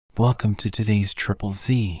Welcome to today's Triple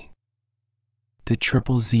Z. The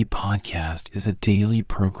Triple Z podcast is a daily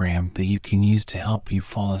program that you can use to help you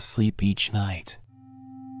fall asleep each night.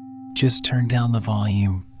 Just turn down the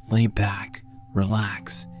volume, lay back,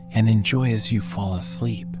 relax, and enjoy as you fall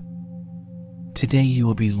asleep. Today you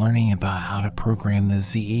will be learning about how to program the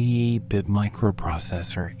Z88-bit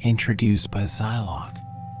microprocessor introduced by Zilog.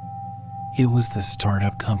 It was the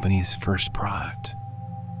startup company's first product.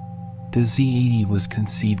 The Z80 was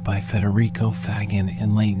conceived by Federico Fagan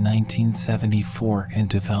in late 1974 and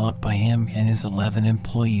developed by him and his 11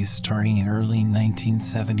 employees starting in early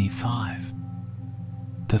 1975.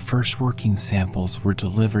 The first working samples were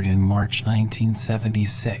delivered in March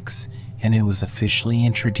 1976, and it was officially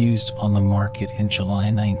introduced on the market in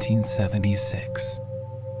July 1976.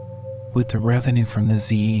 With the revenue from the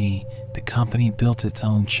Z80, the company built its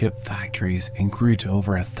own chip factories and grew to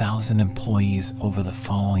over 1,000 employees over the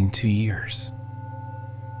following 2 years.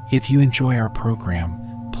 If you enjoy our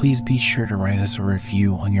program, please be sure to write us a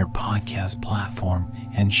review on your podcast platform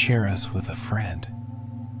and share us with a friend.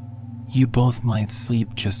 You both might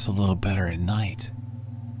sleep just a little better at night.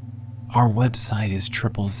 Our website is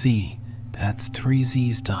Z, that's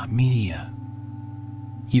 3z's.media.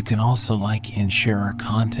 You can also like and share our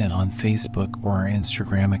content on Facebook or our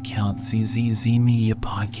Instagram account ZZZ Media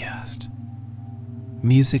Podcast.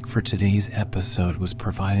 Music for today's episode was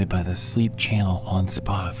provided by the Sleep channel on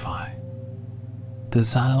Spotify. The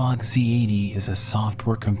Zilog Z80 is a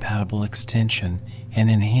software-compatible extension and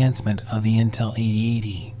enhancement of the Intel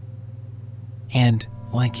 8080, and,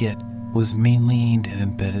 like it, was mainly aimed at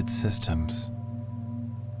embedded systems.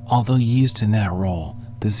 Although used in that role,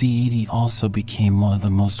 the Z80 also became one of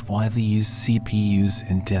the most widely used CPUs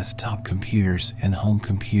in desktop computers and home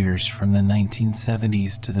computers from the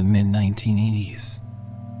 1970s to the mid-1980s.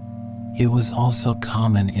 It was also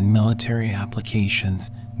common in military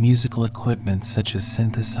applications, musical equipment such as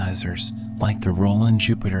synthesizers like the Roland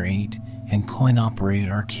Jupiter 8, and coin-operated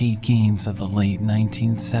arcade games of the late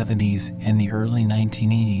 1970s and the early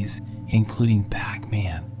 1980s, including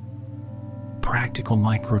Pac-Man. Practical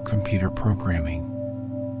microcomputer programming.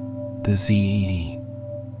 The Z80.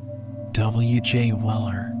 W.J.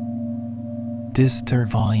 Weller. This third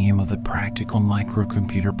volume of the Practical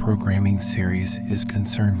Microcomputer Programming series is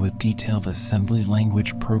concerned with detailed assembly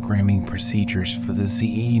language programming procedures for the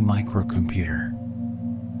Z80 microcomputer.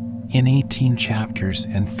 In 18 chapters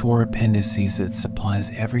and 4 appendices, it supplies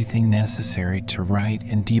everything necessary to write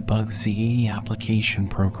and debug Z80 application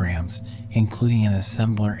programs, including an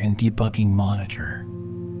assembler and debugging monitor.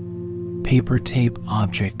 Paper tape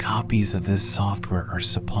object copies of this software are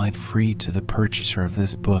supplied free to the purchaser of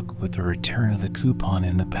this book with the return of the coupon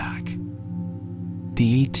in the back.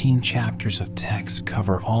 The 18 chapters of text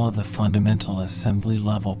cover all of the fundamental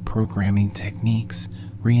assembly-level programming techniques,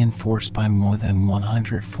 reinforced by more than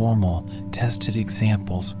 100 formal, tested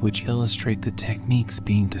examples which illustrate the techniques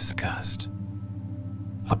being discussed.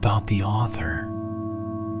 About the author.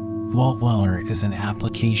 Walt Weller is an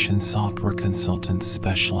application software consultant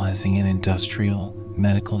specializing in industrial,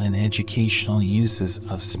 medical, and educational uses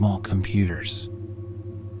of small computers.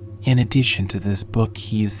 In addition to this book,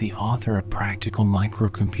 he is the author of Practical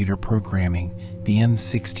Microcomputer Programming, the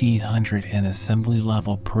M6800, and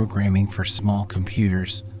Assembly-Level Programming for Small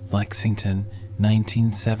Computers, Lexington,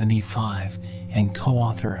 1975, and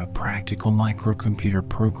co-author of Practical Microcomputer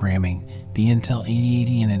Programming, the Intel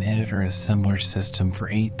 8080, and an editor assembler system for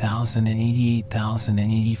 8000 and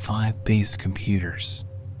 88085 based computers.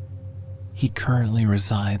 He currently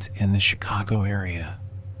resides in the Chicago area.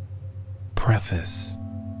 Preface.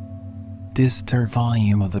 This third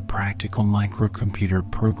volume of the Practical Microcomputer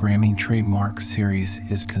Programming Trademark series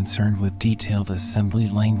is concerned with detailed assembly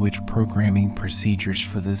language programming procedures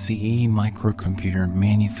for the Z80 microcomputer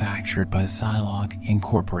manufactured by Zilog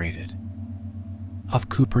Incorporated of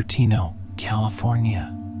Cupertino,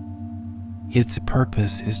 California. Its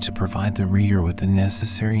purpose is to provide the reader with the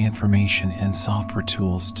necessary information and software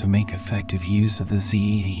tools to make effective use of the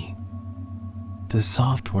Z80. The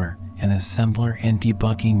software, an assembler and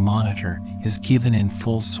debugging monitor, is given in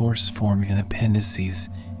full source form in appendices,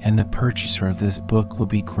 and the purchaser of this book will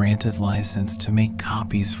be granted license to make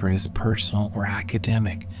copies for his personal or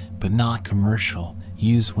academic, but not commercial,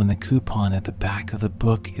 use when the coupon at the back of the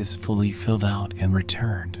book is fully filled out and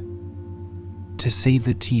returned. To save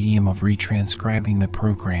the tedium of retranscribing the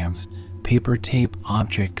programs, paper tape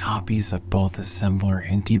object copies of both assembler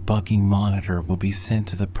and debugging monitor will be sent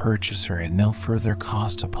to the purchaser at no further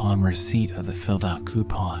cost upon receipt of the filled out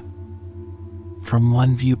coupon. From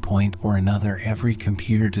one viewpoint or another, every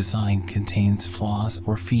computer design contains flaws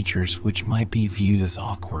or features which might be viewed as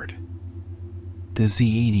awkward. The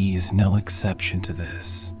Z80 is no exception to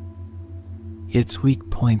this. Its weak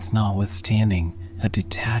points notwithstanding, a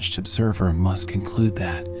detached observer must conclude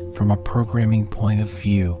that, from a programming point of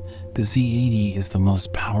view, the Z80 is the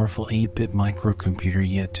most powerful 8-bit microcomputer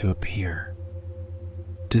yet to appear.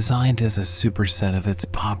 Designed as a superset of its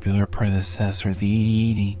popular predecessor, the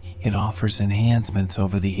 8080, it offers enhancements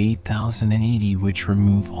over the 8080 which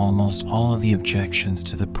remove almost all of the objections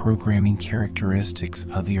to the programming characteristics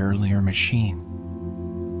of the earlier machine.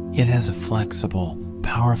 It has a flexible,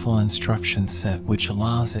 powerful instruction set which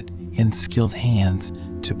allows it, in skilled hands,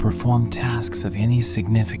 to perform tasks of any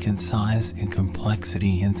significant size and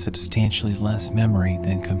complexity in substantially less memory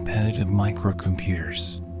than competitive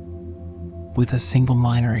microcomputers. With a single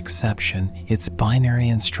minor exception, its binary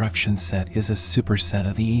instruction set is a superset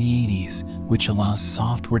of the 8080s, which allows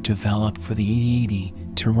software developed for the 8080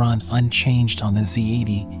 to run unchanged on the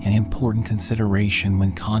Z80, an important consideration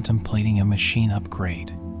when contemplating a machine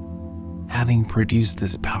upgrade. Having produced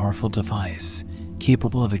this powerful device,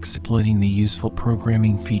 capable of exploiting the useful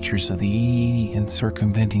programming features of the 8080 and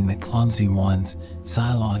circumventing the clumsy ones,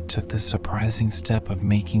 Zilog took the surprising step of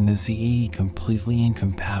making the Z80 completely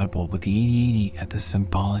incompatible with the 8080 at the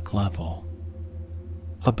symbolic level.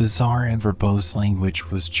 A bizarre and verbose language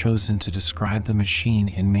was chosen to describe the machine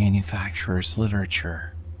in manufacturer's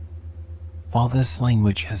literature. While this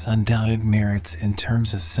language has undoubted merits in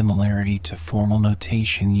terms of similarity to formal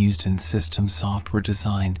notation used in system software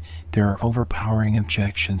design, there are overpowering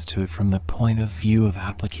objections to it from the point of view of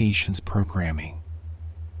applications programming.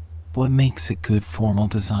 What makes a good formal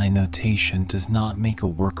design notation does not make a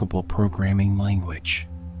workable programming language.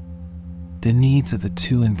 The needs of the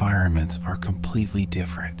two environments are completely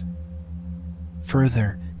different.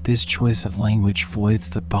 Further, this choice of language voids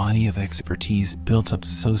the body of expertise built up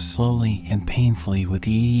so slowly and painfully with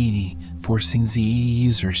the 8080, forcing Z80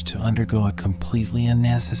 users to undergo a completely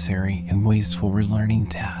unnecessary and wasteful relearning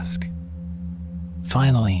task.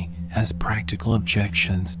 Finally, as practical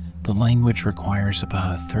objections, the language requires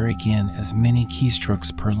about a third again as many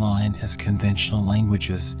keystrokes per line as conventional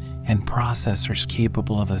languages, and processors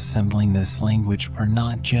capable of assembling this language are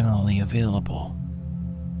not generally available.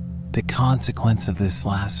 The consequence of this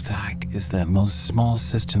last fact is that most small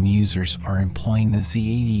system users are employing the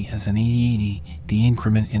Z80 as an 8080, the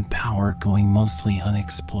increment in power going mostly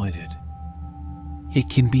unexploited. It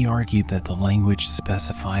can be argued that the language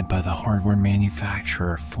specified by the hardware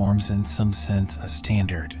manufacturer forms in some sense a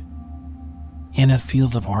standard. In a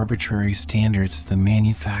field of arbitrary standards, the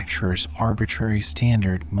manufacturer's arbitrary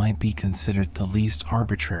standard might be considered the least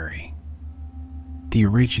arbitrary. The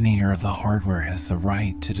originator of the hardware has the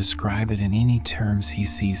right to describe it in any terms he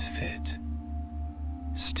sees fit.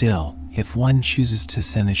 Still, if one chooses to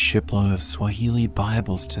send a shipload of Swahili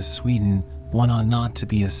Bibles to Sweden, one ought not to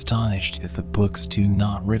be astonished if the books do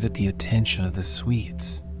not rivet the attention of the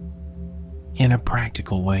Swedes. In a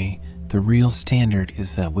practical way, the real standard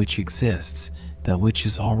is that which exists, that which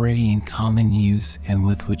is already in common use and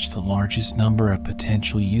with which the largest number of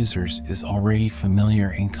potential users is already familiar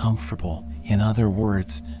and comfortable. In other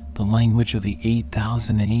words, the language of the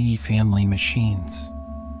 8080 family machines.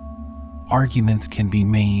 Arguments can be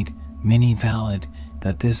made, many valid,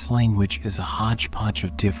 that this language is a hodgepodge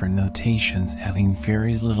of different notations having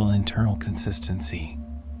very little internal consistency.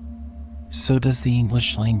 So does the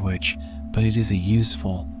English language, but it is a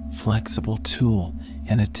useful, flexible tool,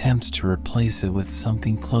 and attempts to replace it with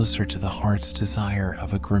something closer to the heart's desire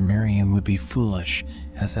of a grammarian would be foolish,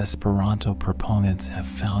 as Esperanto proponents have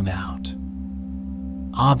found out.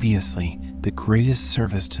 Obviously, the greatest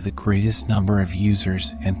service to the greatest number of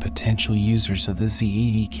users and potential users of the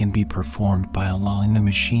Z80 can be performed by allowing the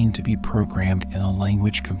machine to be programmed in a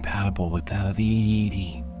language compatible with that of the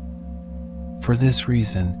 8080. For this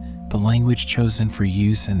reason, the language chosen for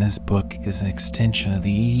use in this book is an extension of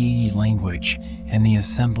the 8080 language, and the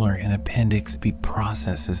assembler in Appendix B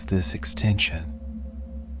processes this extension.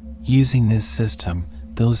 Using this system,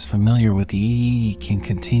 those familiar with the 8080 can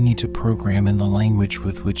continue to program in the language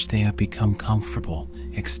with which they have become comfortable,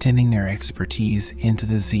 extending their expertise into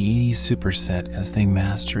the Z80 superset as they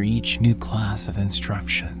master each new class of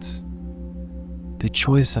instructions. The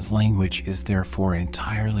choice of language is therefore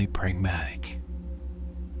entirely pragmatic.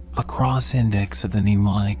 A cross-index of the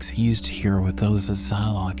mnemonics used here with those of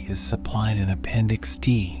Zilog is supplied in Appendix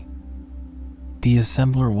D. The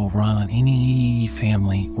assembler will run on any 8080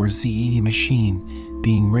 family or Z80 machine,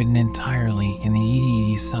 being written entirely in the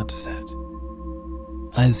 8080 subset.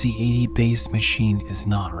 A Z80-based machine is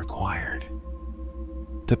not required.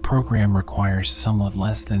 The program requires somewhat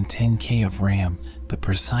less than 10K of RAM, the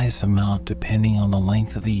precise amount depending on the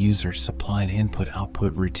length of the user-supplied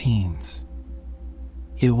input-output routines.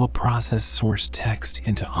 It will process source text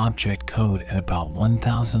into object code at about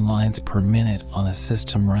 1,000 lines per minute on a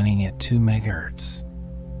system running at 2 MHz.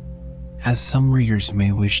 As some readers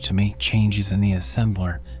may wish to make changes in the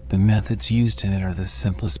assembler, the methods used in it are the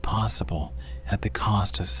simplest possible, at the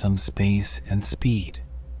cost of some space and speed.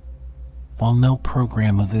 While no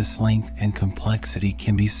program of this length and complexity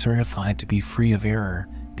can be certified to be free of error,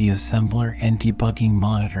 the assembler and debugging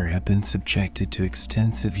monitor have been subjected to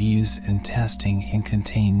extensive use and testing and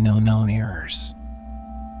contain no known errors.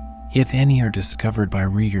 If any are discovered by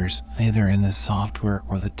readers, either in the software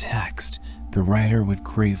or the text, the writer would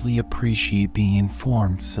greatly appreciate being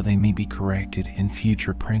informed so they may be corrected in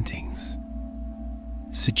future printings.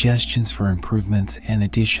 Suggestions for improvements and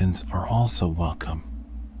additions are also welcome.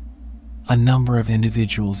 A number of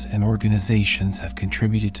individuals and organizations have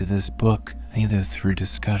contributed to this book, either through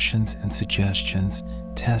discussions and suggestions,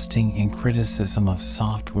 testing and criticism of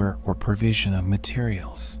software, or provision of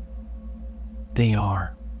materials. They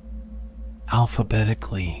are,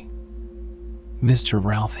 alphabetically, Mr.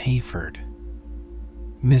 Ralph Hayford,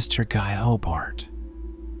 Mr. Guy Hobart,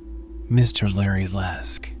 Mr. Larry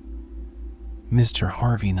Lesk, Mr.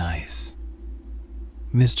 Harvey Nice,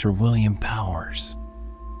 Mr. William Powers,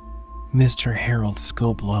 Mr. Harold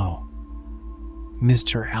Scoblow,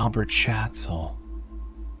 Mr. Albert Schatzel,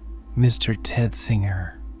 Mr. Ted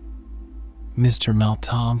Singer, Mr. Mel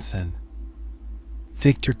Thompson,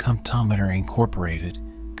 Victor Comptometer Incorporated,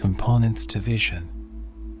 Components Division,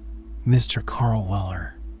 Mr. Carl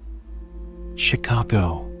Weller,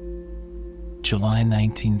 Chicago, July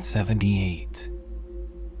 1978.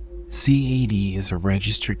 C80 is a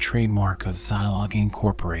registered trademark of Zilog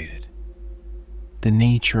Incorporated. The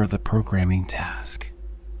nature of the programming task.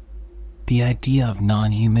 The idea of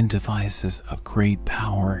non-human devices of great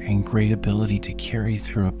power and great ability to carry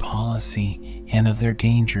through a policy and of their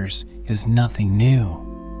dangers is nothing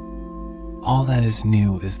new. All that is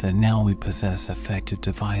new is that now we possess effective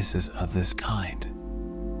devices of this kind.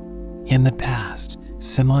 In the past,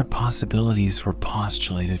 similar possibilities were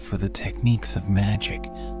postulated for the techniques of magic,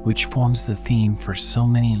 which forms the theme for so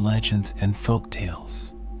many legends and folk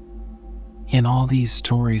tales. In all these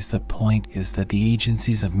stories, the point is that the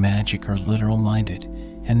agencies of magic are literal-minded,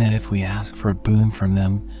 and that if we ask for a boon from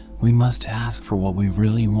them, we must ask for what we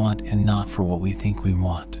really want and not for what we think we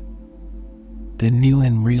want. The new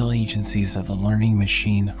and real agencies of the learning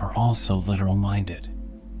machine are also literal-minded.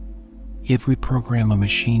 If we program a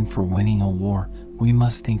machine for winning a war, we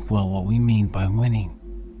must think well what we mean by winning.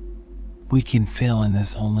 We can fail in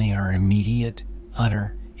this only at our immediate,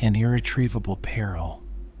 utter, and irretrievable peril.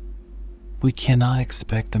 We cannot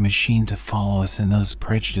expect the machine to follow us in those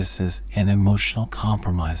prejudices and emotional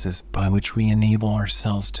compromises by which we enable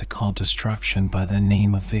ourselves to call destruction by the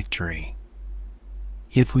name of victory.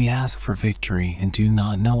 If we ask for victory and do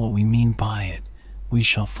not know what we mean by it, we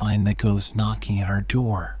shall find the ghost knocking at our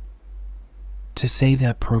door. To say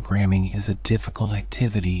that programming is a difficult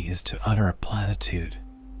activity is to utter a platitude.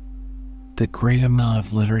 The great amount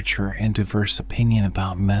of literature and diverse opinion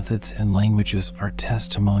about methods and languages are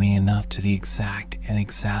testimony enough to the exact and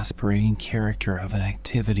exasperating character of an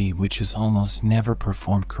activity which is almost never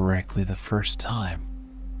performed correctly the first time.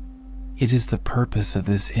 It is the purpose of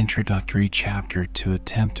this introductory chapter to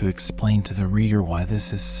attempt to explain to the reader why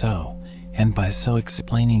this is so, and by so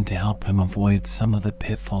explaining to help him avoid some of the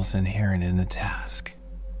pitfalls inherent in the task.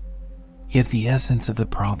 If the essence of the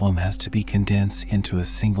problem has to be condensed into a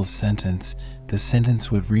single sentence, the sentence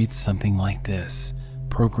would read something like this: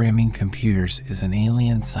 programming computers is an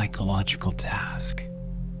alien psychological task.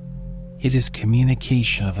 It is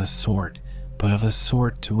communication of a sort, but of a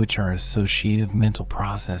sort to which our associative mental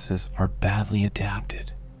processes are badly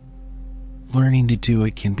adapted. Learning to do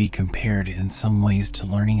it can be compared in some ways to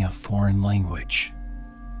learning a foreign language.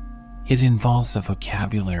 It involves a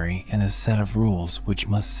vocabulary and a set of rules which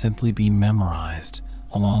must simply be memorized,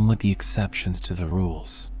 along with the exceptions to the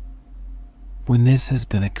rules. When this has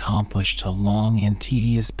been accomplished, a long and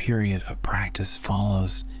tedious period of practice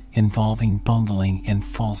follows, involving bungling and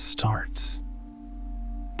false starts.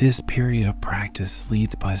 This period of practice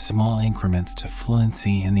leads by small increments to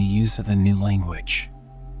fluency in the use of the new language.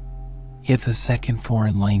 If a second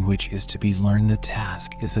foreign language is to be learned, the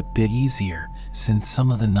task is a bit easier, since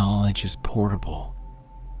some of the knowledge is portable.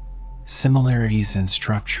 Similarities in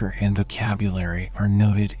structure and vocabulary are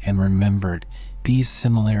noted and remembered, these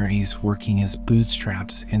similarities working as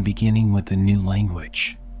bootstraps and beginning with the new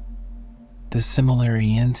language. The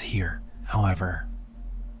similarity ends here, however.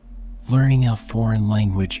 Learning a foreign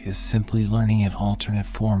language is simply learning an alternate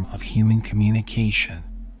form of human communication.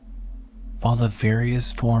 While the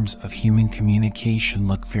various forms of human communication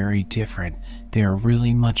look very different, they are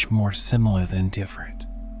really much more similar than different.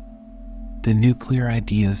 The nuclear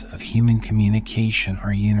ideas of human communication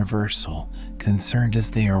are universal, concerned as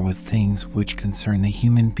they are with things which concern the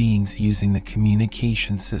human beings using the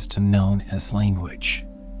communication system known as language.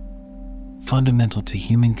 Fundamental to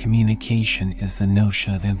human communication is the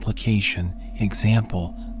notion of implication.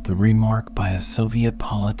 Example, the remark by a Soviet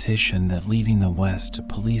politician that leaving the West to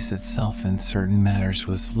police itself in certain matters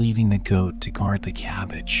was leaving the goat to guard the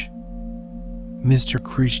cabbage. Mr.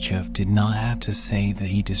 Khrushchev did not have to say that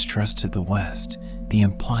he distrusted the West. The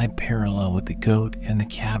implied parallel with the goat and the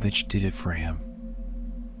cabbage did it for him.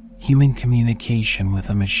 Human communication with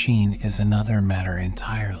a machine is another matter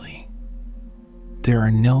entirely. There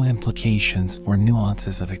are no implications or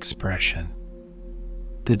nuances of expression.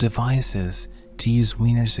 The device is, to use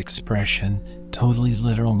Wiener's expression, totally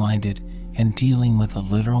literal-minded, and dealing with a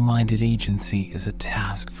literal-minded agency is a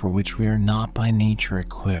task for which we are not by nature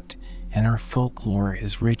equipped, and our folklore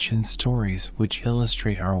is rich in stories which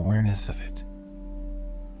illustrate our awareness of it.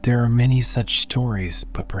 There are many such stories,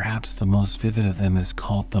 but perhaps the most vivid of them is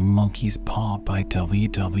called The Monkey's Paw by W.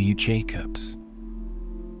 W. Jacobs.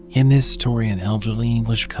 In this story, an elderly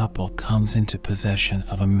English couple comes into possession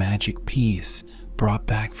of a magic piece brought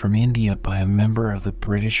back from India by a member of the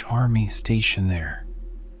British Army stationed there.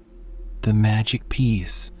 The magic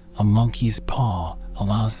piece, a monkey's paw,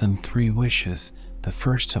 allows them 3 wishes, the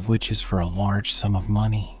first of which is for a large sum of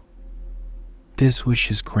money. This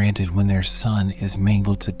wish is granted when their son is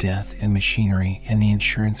mangled to death in machinery and the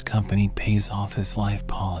insurance company pays off his life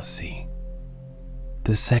policy.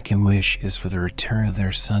 The second wish is for the return of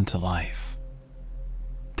their son to life.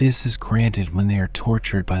 This is granted when they are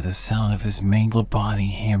tortured by the sound of his mangled body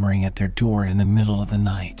hammering at their door in the middle of the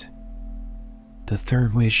night. The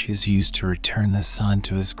third wish is used to return the son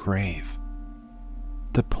to his grave.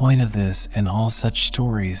 The point of this and all such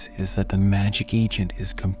stories is that the magic agent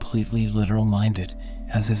is completely literal-minded,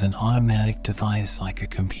 as is an automatic device like a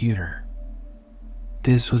computer.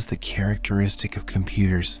 This was the characteristic of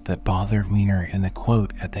computers that bothered Wiener in the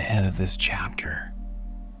quote at the head of this chapter.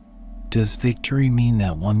 Does victory mean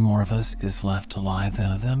that one more of us is left alive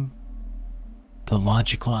than of them? The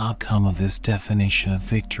logical outcome of this definition of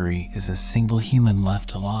victory is a single human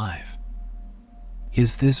left alive.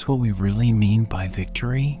 Is this what we really mean by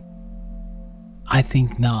victory? I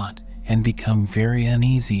think not, and become very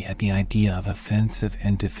uneasy at the idea of offensive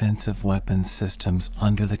and defensive weapons systems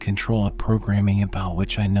under the control of programming about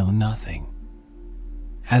which I know nothing.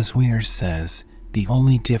 As Wiener says, the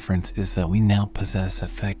only difference is that we now possess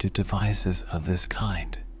effective devices of this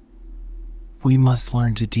kind. We must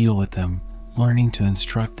learn to deal with them, learning to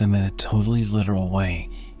instruct them in a totally literal way,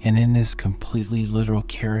 and in this completely literal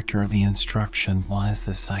character of the instruction lies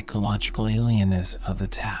the psychological alienness of the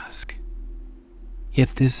task.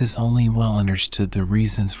 If this is only well understood, the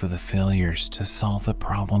reasons for the failures to solve the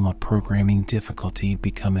problem of programming difficulty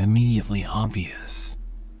become immediately obvious.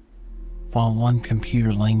 While one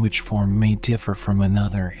computer language form may differ from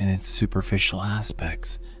another in its superficial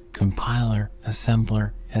aspects, compiler,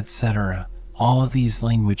 assembler, etc., all of these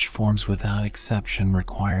language forms without exception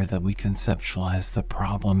require that we conceptualize the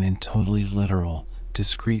problem in totally literal,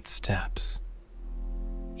 discrete steps.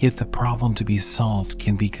 If the problem to be solved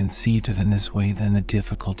can be conceived of in this way, then the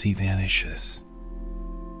difficulty vanishes.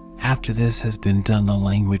 After this has been done, the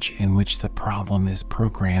language in which the problem is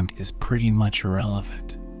programmed is pretty much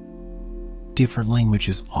irrelevant. Different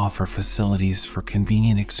languages offer facilities for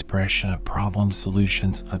convenient expression of problem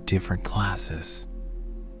solutions of different classes.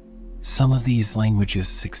 Some of these languages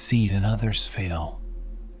succeed and others fail.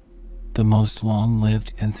 The most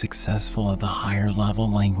long-lived and successful of the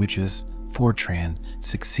higher-level languages, Fortran,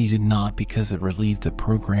 succeeded not because it relieved the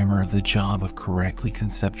programmer of the job of correctly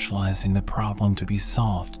conceptualizing the problem to be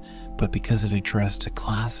solved, but because it addressed a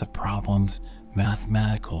class of problems,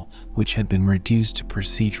 mathematical, which had been reduced to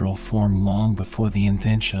procedural form long before the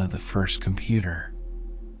invention of the first computer.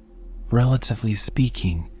 Relatively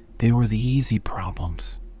speaking, they were the easy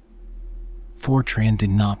problems. Fortran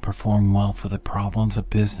did not perform well for the problems of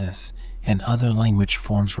business, and other language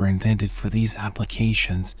forms were invented for these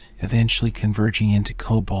applications, eventually converging into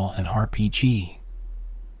COBOL and RPG.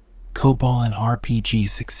 COBOL and RPG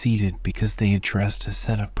succeeded because they addressed a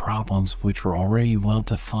set of problems which were already well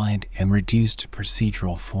defined and reduced to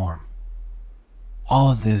procedural form.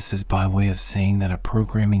 All of this is by way of saying that a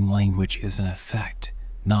programming language is an effect,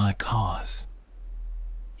 not a cause.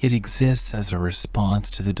 It exists as a response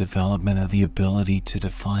to the development of the ability to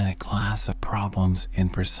define a class of problems in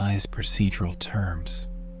precise procedural terms.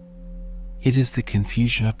 It is the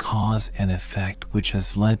confusion of cause and effect which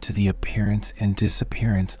has led to the appearance and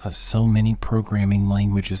disappearance of so many programming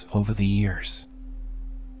languages over the years.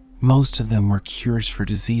 Most of them were cures for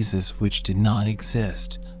diseases which did not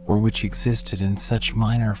exist, or which existed in such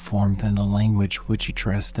minor form that the language which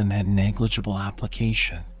addressed them had negligible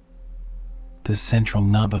application. The central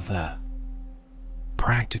nub of the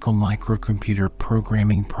practical microcomputer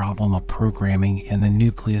programming problem of programming and the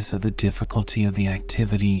nucleus of the difficulty of the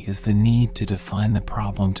activity is the need to define the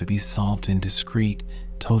problem to be solved in discrete,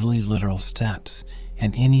 totally literal steps,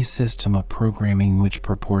 and any system of programming which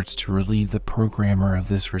purports to relieve the programmer of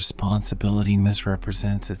this responsibility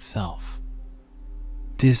misrepresents itself.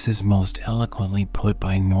 This is most eloquently put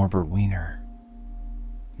by Norbert Wiener.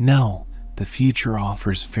 No, the future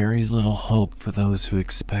offers very little hope for those who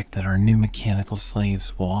expect that our new mechanical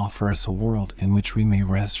slaves will offer us a world in which we may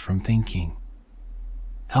rest from thinking.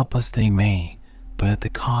 Help us they may, but at the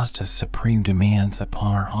cost of supreme demands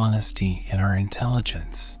upon our honesty and our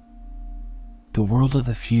intelligence. The world of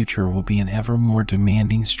the future will be an ever more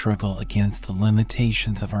demanding struggle against the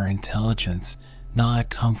limitations of our intelligence, not a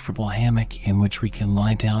comfortable hammock in which we can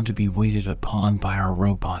lie down to be waited upon by our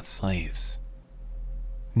robot slaves.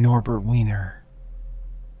 Norbert Wiener.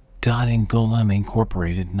 In Golem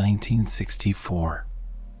Incorporated, 1964.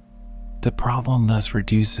 The problem thus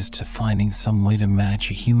reduces to finding some way to match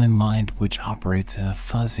a human mind which operates in a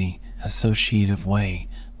fuzzy, associative way,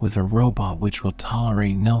 with a robot which will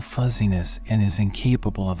tolerate no fuzziness and is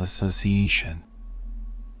incapable of association.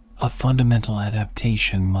 A fundamental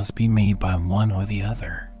adaptation must be made by one or the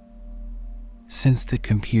other. Since the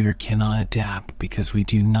computer cannot adapt because we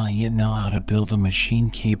do not yet know how to build a machine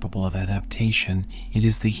capable of adaptation, it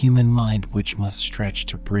is the human mind which must stretch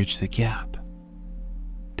to bridge the gap.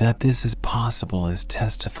 That this is possible is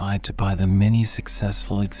testified to by the many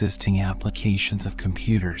successful existing applications of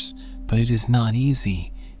computers, but it is not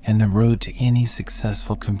easy, and the road to any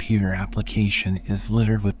successful computer application is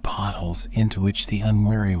littered with potholes into which the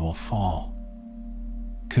unwary will fall.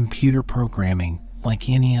 Computer programming, like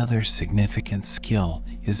any other significant skill,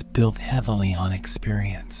 is built heavily on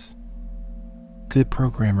experience. Good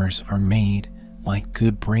programmers are made, like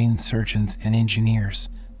good brain surgeons and engineers,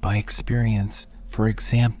 by experience, for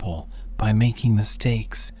example, by making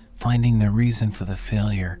mistakes, finding the reason for the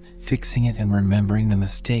failure, fixing it and remembering the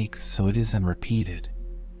mistake so it isn't repeated.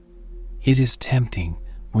 It is tempting,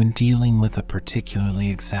 when dealing with a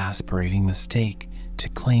particularly exasperating mistake, to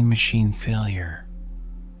claim machine failure.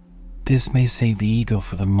 This may save the ego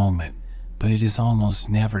for the moment, but it is almost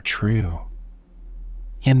never true.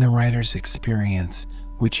 In the writer's experience,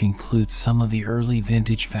 which includes some of the early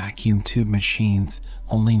vintage vacuum tube machines,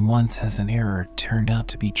 only once has an error turned out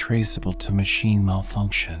to be traceable to machine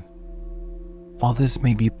malfunction. While this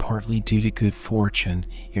may be partly due to good fortune,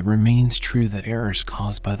 it remains true that errors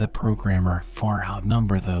caused by the programmer far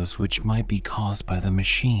outnumber those which might be caused by the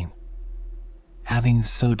machine. Having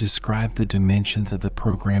so described the dimensions of the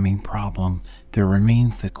programming problem, there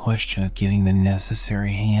remains the question of getting the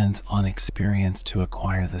necessary hands-on experience to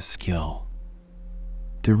acquire the skill.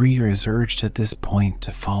 The reader is urged at this point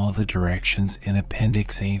to follow the directions in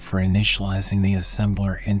Appendix A for initializing the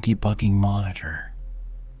assembler and debugging monitor.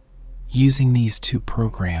 Using these two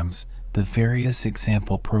programs, the various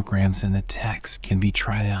example programs in the text can be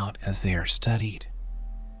tried out as they are studied.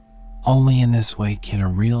 Only in this way can a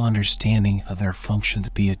real understanding of their functions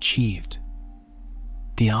be achieved.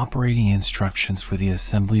 The operating instructions for the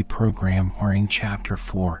assembly program are in Chapter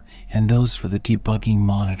 4, and those for the debugging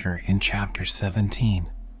monitor in Chapter 17.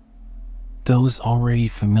 Those already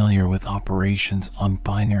familiar with operations on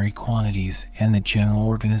binary quantities and the general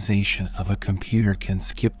organization of a computer can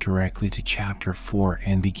skip directly to Chapter 4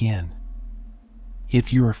 and begin.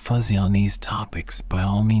 If you are fuzzy on these topics, by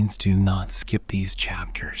all means do not skip these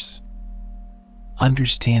chapters.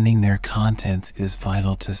 Understanding their contents is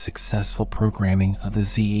vital to successful programming of the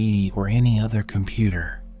Z80 or any other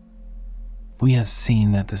computer. We have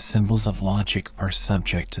seen that the symbols of logic are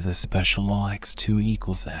subject to the special law x2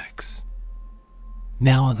 equals x.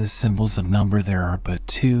 Now of the symbols of number there are but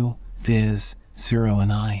two, viz., 0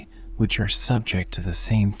 and I, which are subject to the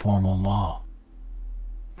same formal law.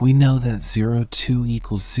 We know that 02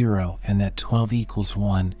 equals 0 and that 12 equals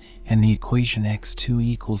 1, and the equation x2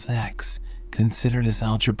 equals x, considered as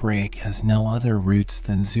algebraic, has no other roots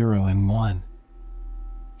than 0 and 1.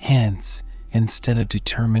 Hence, instead of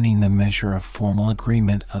determining the measure of formal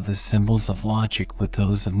agreement of the symbols of logic with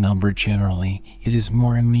those of number generally, it is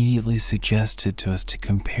more immediately suggested to us to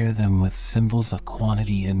compare them with symbols of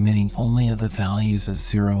quantity admitting only of the values of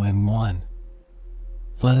 0 and 1.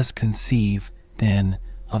 Let us conceive, then,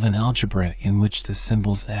 of an algebra in which the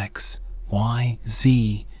symbols x, y,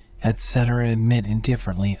 z, etc. admit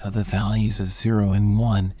indifferently of the values of 0 and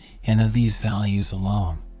 1, and of these values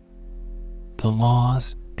alone. The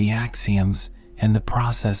laws, the axioms, and the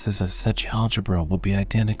processes of such algebra will be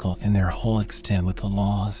identical in their whole extent with the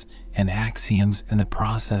laws and axioms and the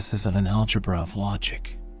processes of an algebra of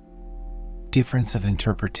logic. Difference of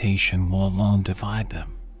interpretation will alone divide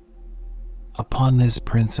them. Upon this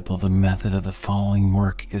principle, the method of the following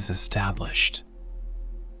work is established.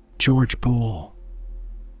 George Boole,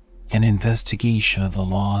 An Investigation of the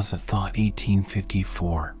Laws of Thought,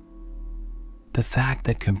 1854. The fact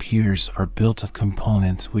that computers are built of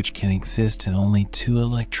components which can exist in only two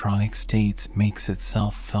electronic states makes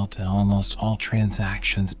itself felt in almost all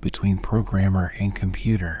transactions between programmer and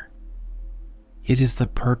computer. It is the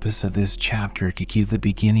purpose of this chapter to give the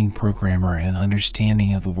beginning programmer an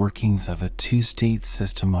understanding of the workings of a two-state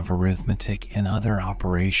system of arithmetic and other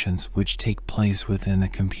operations which take place within the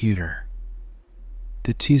computer.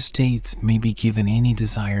 The two states may be given any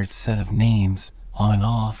desired set of names, on and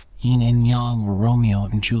off, yin and yang, or Romeo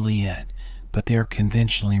and Juliet, but they are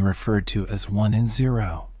conventionally referred to as 1 and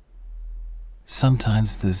 0.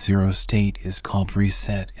 Sometimes the 0 state is called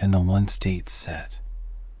reset and the 1 state set.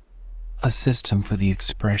 A system for the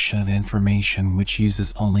expression of information which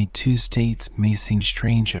uses only two states may seem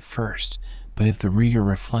strange at first, but if the reader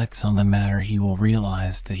reflects on the matter he will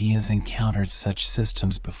realize that he has encountered such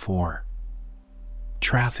systems before.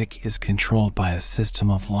 Traffic is controlled by a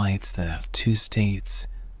system of lights that have two states,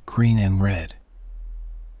 green and red.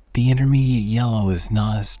 The intermediate yellow is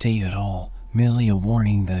not a state at all, merely a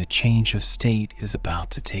warning that a change of state is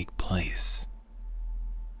about to take place.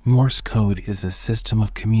 Morse code is a system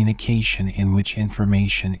of communication in which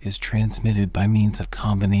information is transmitted by means of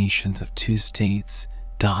combinations of two states,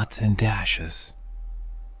 dots and dashes.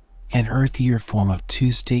 An earthier form of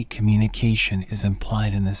two-state communication is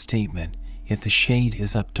implied in the statement, "If the shade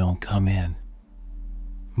is up, don't come in."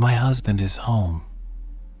 My husband is home.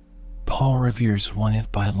 Paul Revere's 1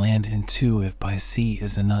 if by land and 2 if by sea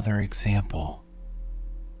is another example.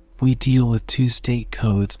 We deal with two-state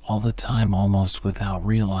codes all the time almost without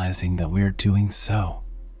realizing that we are doing so.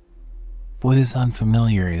 What is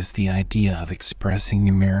unfamiliar is the idea of expressing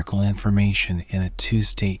numerical information in a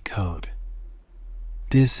two-state code.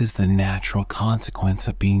 This is the natural consequence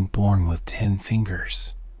of being born with 10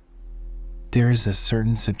 fingers. There is a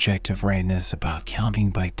certain subjective rightness about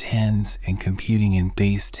counting by tens and computing in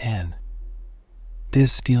base 10.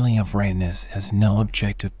 This feeling of rightness has no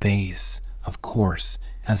objective base, of course,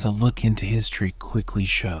 as a look into history quickly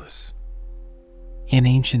shows. In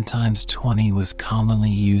ancient times, 20 was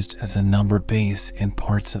commonly used as a number base in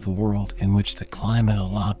parts of the world in which the climate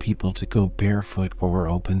allowed people to go barefoot or wear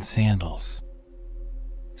open sandals.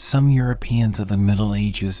 Some Europeans of the Middle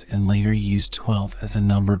Ages and later used 12 as a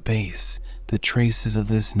number base, the traces of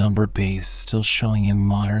this number base still showing in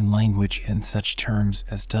modern language in such terms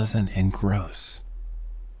as dozen and gross.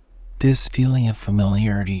 This feeling of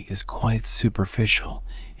familiarity is quite superficial,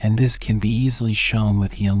 and this can be easily shown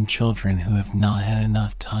with young children who have not had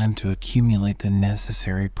enough time to accumulate the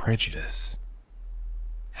necessary prejudice.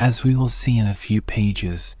 As we will see in a few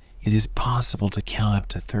pages, it is possible to count up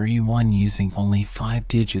to 31 using only 5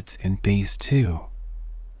 digits in base 2.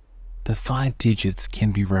 The 5 digits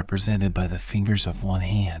can be represented by the fingers of one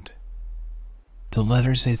hand. The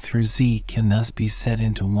letters A through Z can thus be set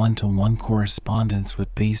into one-to-one correspondence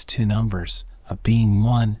with base 2 numbers, of being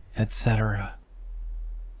 1, etc.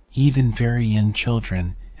 Even very young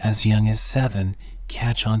children, as young as 7,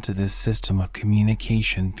 catch on to this system of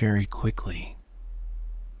communication very quickly.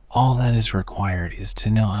 All that is required is to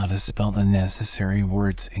know how to spell the necessary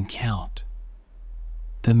words and count.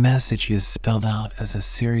 The message is spelled out as a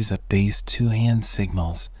series of base 2 hand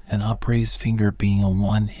signals, an upraised finger being a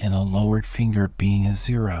 1 and a lowered finger being a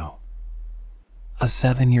 0. A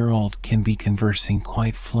 7-year-old can be conversing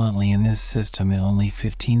quite fluently in this system in only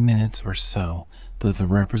 15 minutes or so, though the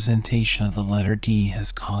representation of the letter D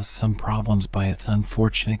has caused some problems by its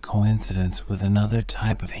unfortunate coincidence with another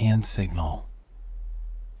type of hand signal.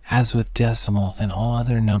 As with decimal and all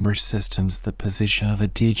other number systems, the position of a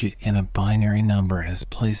digit in a binary number has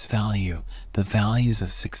place value, the values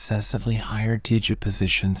of successively higher digit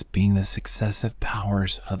positions being the successive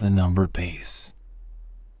powers of the number base.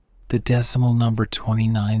 The decimal number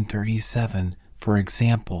 2937, for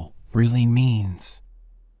example, really means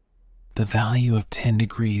the value of 10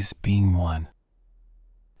 degrees being 1.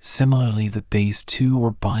 Similarly, the base 2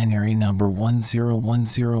 or binary number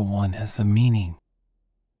 10101 has the meaning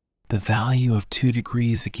the value of 2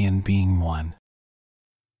 degrees again being 1.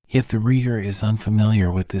 If the reader is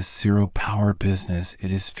unfamiliar with this zero-power business,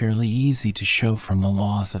 it is fairly easy to show from the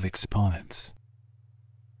laws of exponents.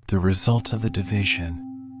 The result of the division.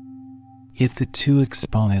 If the two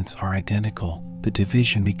exponents are identical, the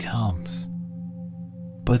division becomes.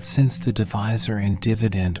 But since the divisor and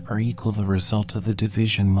dividend are equal, the result of the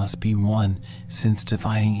division must be 1, since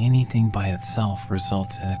dividing anything by itself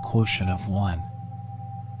results in a quotient of 1.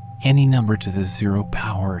 Any number to the zero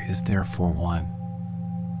power is therefore 1.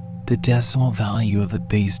 The decimal value of the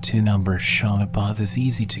base 2 number shown above is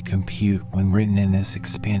easy to compute when written in this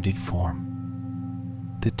expanded form.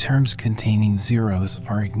 The terms containing zeros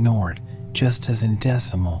are ignored, just as in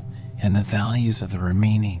decimal, and the values of the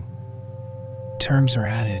remaining terms are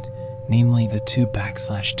added, namely the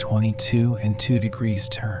 2\22 and 2 degrees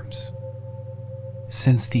terms.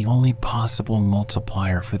 Since the only possible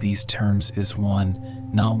multiplier for these terms is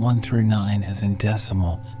 1, not 1 through 9 as in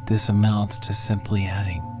decimal, this amounts to simply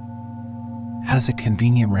adding. As a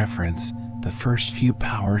convenient reference, the first few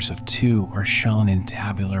powers of 2 are shown in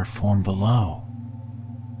tabular form below.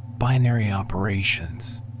 Binary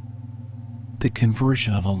operations. The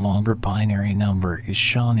conversion of a longer binary number is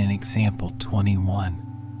shown in example 21.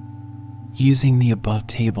 Using the above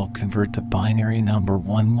table, convert the binary number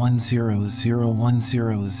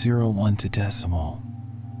 110010001 to decimal.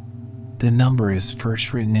 The number is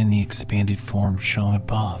first written in the expanded form shown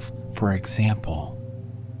above, for example.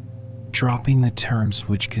 Dropping the terms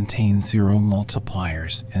which contain 0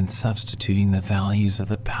 multipliers and substituting the values of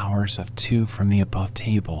the powers of 2 from the above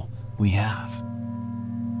table, we have.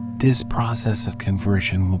 This process of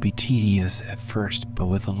conversion will be tedious at first, but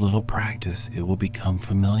with a little practice it will become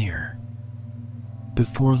familiar.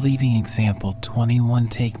 Before leaving example 21,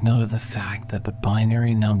 take note of the fact that the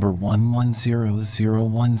binary number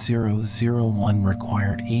 110010001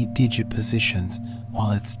 required 8-digit positions,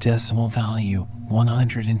 while its decimal value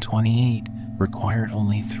 128 required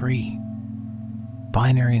only 3.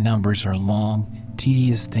 Binary numbers are long,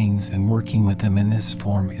 tedious things, and working with them in this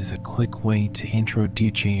form is a quick way to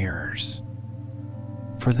introduce errors.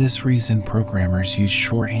 For this reason, programmers use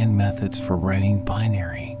shorthand methods for writing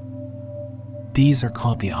binary. These are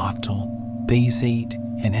called the octal, base 8,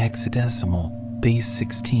 and hexadecimal, base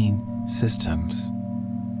 16, systems.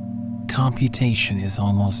 Computation is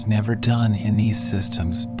almost never done in these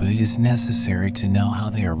systems, but it is necessary to know how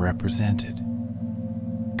they are represented.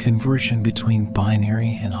 Conversion between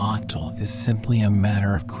binary and octal is simply a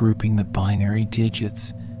matter of grouping the binary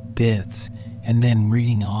digits, bits, and then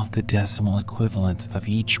reading off the decimal equivalents of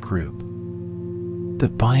each group. The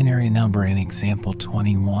binary number in example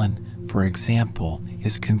 21, for example,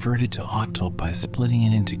 is converted to octal by splitting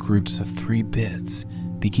it into groups of 3 bits,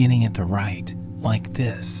 beginning at the right, like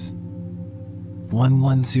this: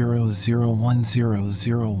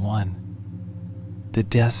 110010001. The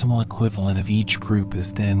decimal equivalent of each group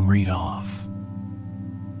is then read off.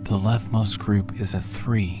 The leftmost group is a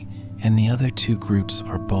 3, and the other 2 groups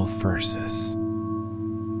are both verses.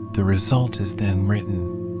 The result is then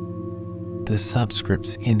written, the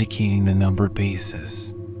subscripts indicating the number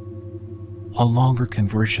bases. A longer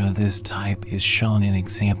conversion of this type is shown in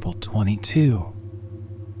example 22.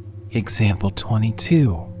 Example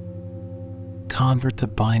 22. Convert the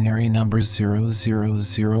binary number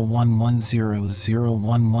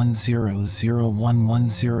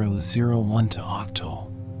 000110011001101 to octal.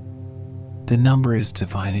 The number is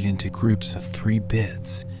divided into groups of 3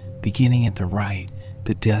 bits, beginning at the right,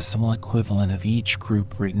 the decimal equivalent of each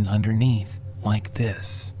group written underneath, like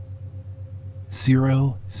this: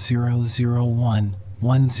 0001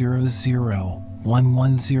 100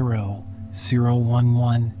 110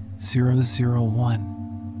 011 001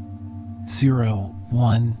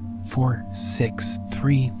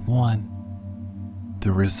 014631.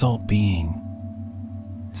 The result being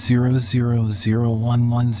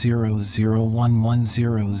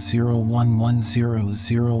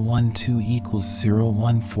 00011001100110012 equals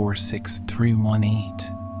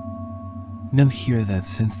 0146318. Note here that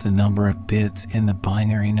since the number of bits in the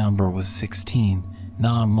binary number was 16,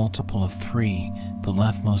 not a multiple of 3, the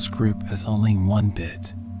leftmost group has only 1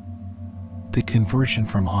 bit. The conversion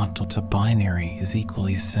from octal to binary is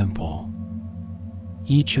equally simple.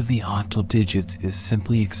 Each of the octal digits is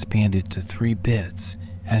simply expanded to 3 bits,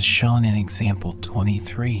 as shown in example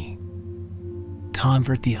 23.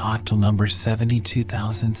 Convert the octal number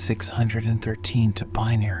 72613 to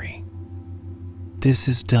binary. This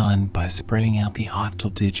is done by spreading out the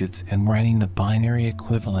octal digits and writing the binary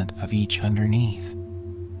equivalent of each underneath.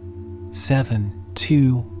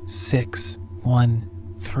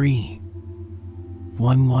 72613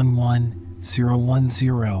 111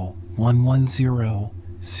 010 110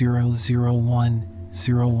 001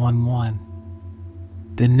 011.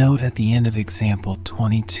 The note at the end of example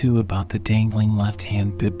 22 about the dangling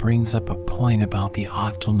left-hand bit brings up a point about the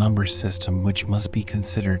octal number system which must be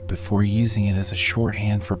considered before using it as a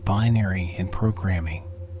shorthand for binary in programming.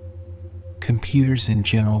 Computers in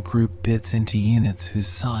general group bits into units whose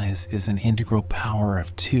size is an integral power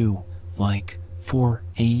of 2, like 4,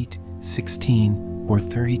 8, 16, or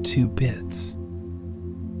 32 bits.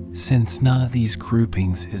 Since none of these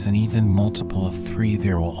groupings is an even multiple of 3,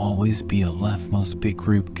 there will always be a leftmost bit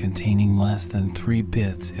group containing less than 3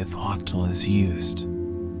 bits if octal is used.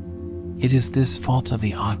 It is this fault of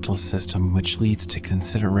the octal system which leads to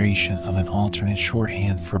consideration of an alternate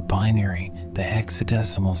shorthand for binary, the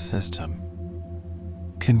hexadecimal system.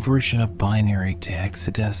 Conversion of binary to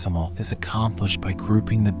hexadecimal is accomplished by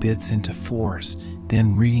grouping the bits into 4s,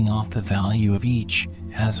 then reading off the value of each,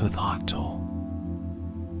 as with octal.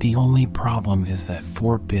 The only problem is that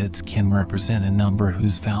 4 bits can represent a number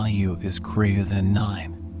whose value is greater than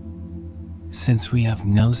 9. Since we have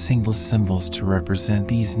no single symbols to represent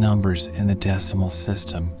these numbers in the decimal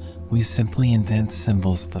system, we simply invent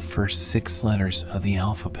symbols of the first 6 letters of the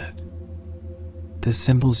alphabet. The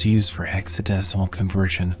symbols used for hexadecimal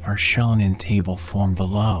conversion are shown in table form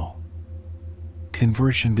below.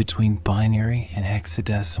 Conversion between binary and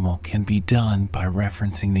hexadecimal can be done by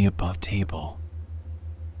referencing the above table.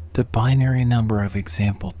 The binary number of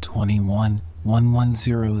example 21,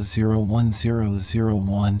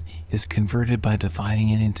 11001001 is converted by dividing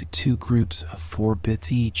it into 2 groups of 4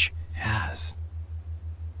 bits each, as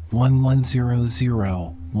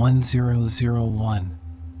 11001001.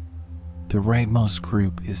 The rightmost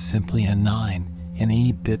group is simply a 9, an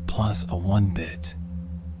 8-bit plus a 1-bit.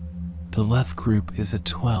 The left group is a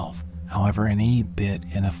 12, however an 8-bit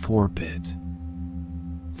and a 4-bit.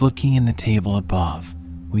 Looking in the table above,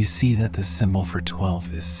 we see that the symbol for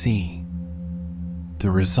 12 is C. The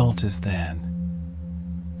result is then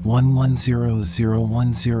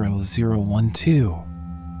 1100100012.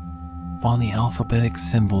 While the alphabetic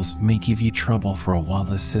symbols may give you trouble for a while,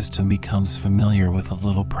 the system becomes familiar with a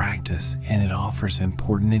little practice, and it offers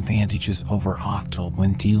important advantages over octal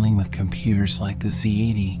when dealing with computers like the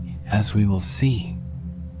Z80, as we will see.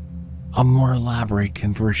 A more elaborate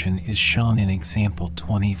conversion is shown in example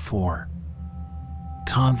 24.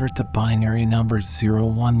 Convert the binary number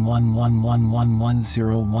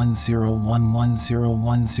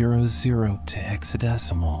 0111111010110100 to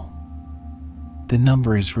hexadecimal. The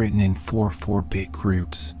number is written in 4 4-bit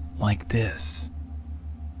groups, like this: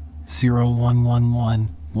 0111,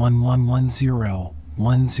 1110,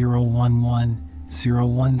 1011,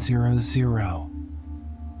 0100.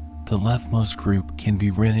 The leftmost group can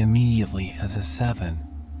be read immediately as a 7.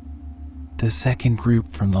 The second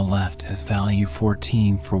group from the left has value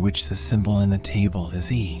 14, for which the symbol in the table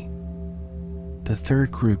is E. The third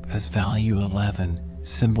group has value 11,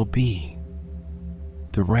 symbol B.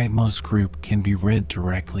 The rightmost group can be read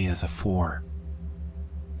directly as a 4.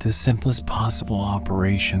 The simplest possible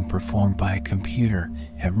operation performed by a computer,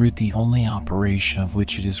 at root the only operation of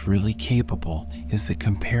which it is really capable, is the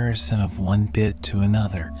comparison of one bit to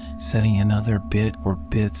another, setting another bit or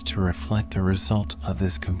bits to reflect the result of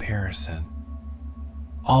this comparison.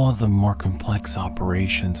 All of the more complex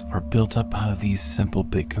operations are built up out of these simple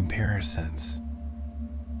bit comparisons.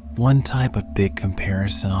 One type of bit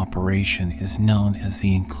comparison operation is known as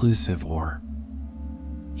the inclusive OR.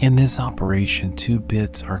 In this operation, 2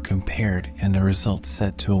 bits are compared and the result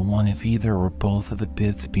set to a 1 if either or both of the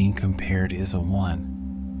bits being compared is a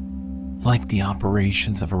 1. Like the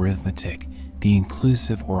operations of arithmetic, the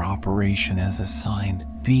inclusive OR operation has a sign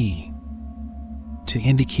V. To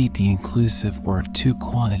indicate the inclusive OR of 2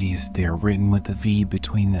 quantities, they are written with a V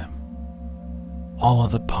between them. All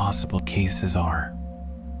of the possible cases are: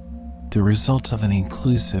 the result of an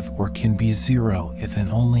inclusive OR can be 0 if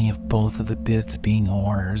and only if both of the bits being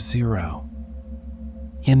OR are 0.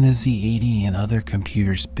 In the Z80 and other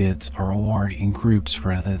computers, bits are OR'd in groups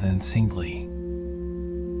rather than singly.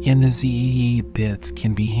 In the Z80, bits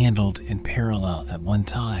can be handled in parallel at one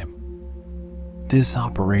time. This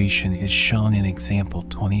operation is shown in example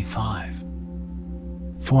 25.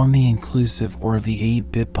 Form the inclusive OR of the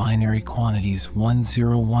 8-bit binary quantities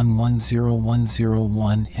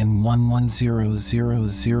 10110101 and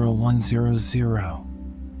 11000100.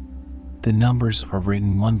 The numbers are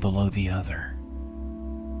written one below the other.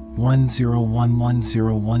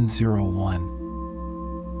 10110101.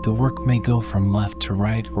 The work may go from left to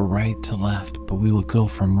right or right to left, but we will go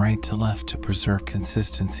from right to left to preserve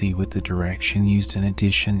consistency with the direction used in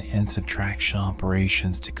addition and subtraction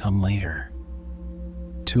operations to come later.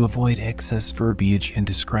 To avoid excess verbiage in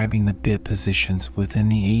describing the bit positions within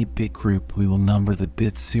the 8-bit group, we will number the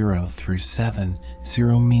bits 0 through 7,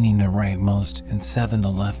 0 meaning the rightmost and 7 the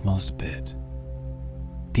leftmost bit.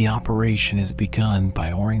 The operation is begun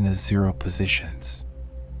by ORing the 0 positions.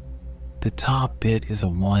 The top bit is a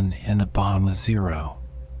 1 and the bottom a 0.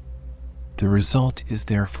 The result is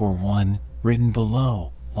therefore 1, written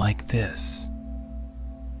below, like this.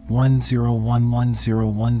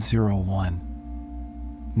 10110101.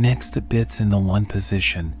 Next, the bits in the 1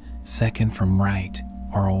 position, second from right,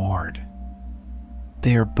 are ORed.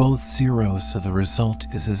 They are both 0, so the result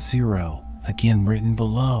is a 0, again written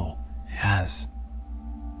below, as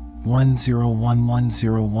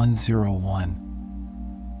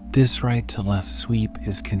 10110101. This right to left sweep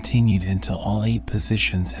is continued until all 8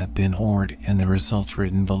 positions have been ORed and the results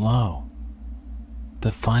written below.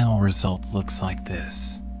 The final result looks like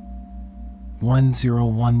this.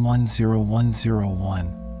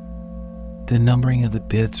 10110101. The numbering of the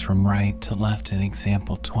bits from right to left in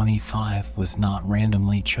example 25 was not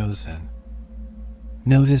randomly chosen.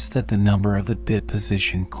 Notice that the number of the bit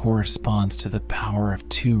position corresponds to the power of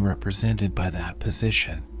 2 represented by that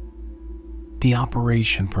position. The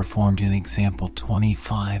operation performed in example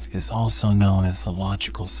 25 is also known as the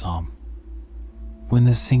logical sum. When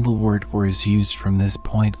the single word OR is used from this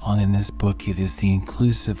point on in this book, it is the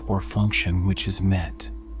inclusive OR function which is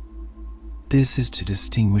met. This is to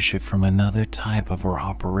distinguish it from another type of OR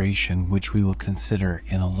operation which we will consider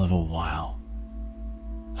in a little while.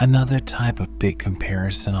 Another type of bit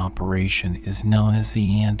comparison operation is known as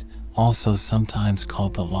the AND, also sometimes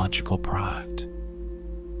called the logical product.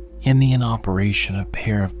 In the AND operation, a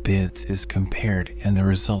pair of bits is compared and the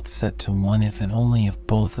result set to 1 if and only if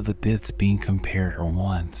both of the bits being compared are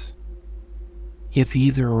 1s. If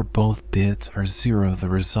either or both bits are 0, the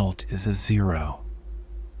result is a 0.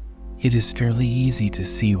 It is fairly easy to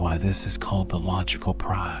see why this is called the logical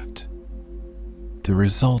product. The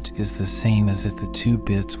result is the same as if the 2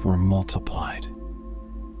 bits were multiplied.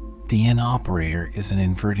 The AND operator is an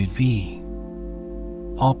inverted V.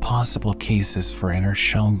 All possible cases for AND are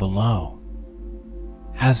shown below.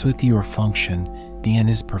 As with the OR function, the AND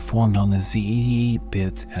is performed on the Z88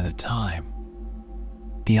 bits at a time.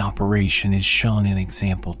 The operation is shown in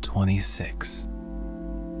example 26.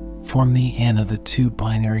 Form the AND of the 2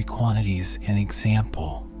 binary quantities in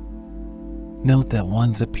example. Note that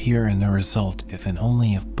 1s appear in the result if and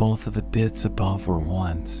only if both of the bits above were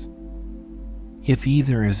 1s. If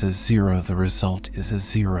either is a 0, the result is a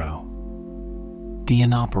 0. The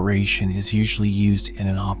AND operation is usually used in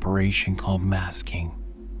an operation called masking.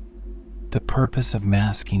 The purpose of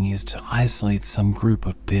masking is to isolate some group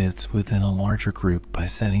of bits within a larger group by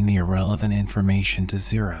setting the irrelevant information to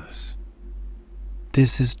 0s.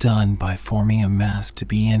 This is done by forming a mask to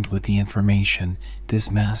be AND with the information, this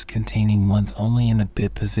mask containing 1s only in the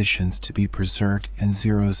bit positions to be preserved and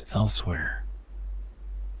 0s elsewhere.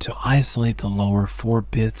 To isolate the lower 4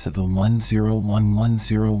 bits of the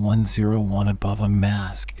 10110101 above, a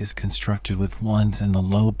mask is constructed with 1s in the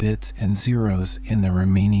low bits and 0s in the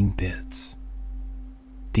remaining bits.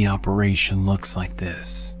 The operation looks like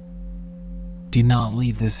this. Do not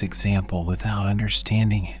leave this example without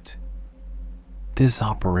understanding it. This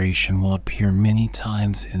operation will appear many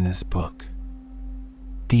times in this book.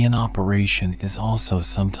 The AND operation is also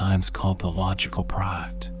sometimes called the logical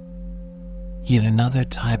product. Yet another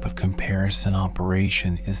type of comparison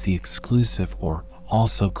operation is the exclusive OR,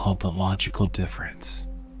 also called the logical difference.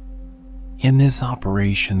 In this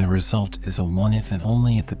operation, the result is a 1 if and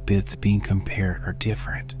only if the bits being compared are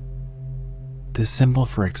different. The symbol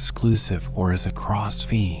for exclusive OR is a crossed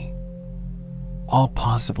V. All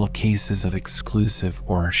possible cases of exclusive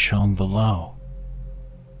OR are shown below.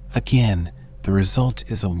 Again, the result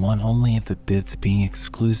is a 1 only if the bits being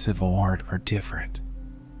exclusive ORed are different.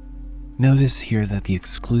 Notice here that the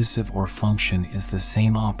exclusive OR function is the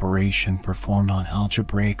same operation performed on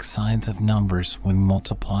algebraic signs of numbers when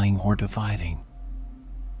multiplying or dividing.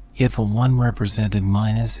 If a 1 represented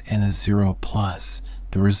minus and a 0 plus,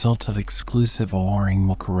 the result of exclusive ORing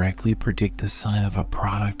will correctly predict the sign of a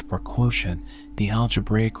product or quotient, the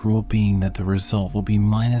algebraic rule being that the result will be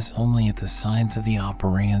minus only if the signs of the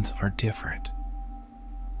operands are different.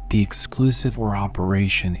 The exclusive OR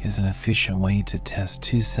operation is an efficient way to test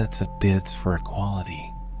 2 sets of bits for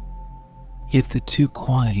equality. If the 2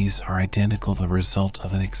 quantities are identical, the result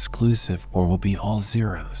of an exclusive OR will be all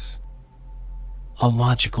 0s. A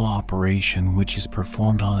logical operation which is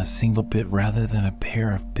performed on a single bit rather than a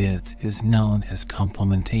pair of bits is known as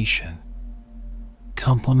complementation.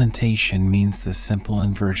 Complementation means the simple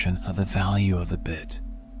inversion of the value of the bit.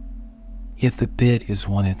 If the bit is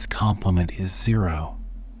 1, its complement is 0.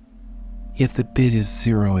 If the bit is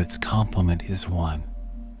 0, its complement is 1.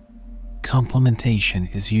 Complementation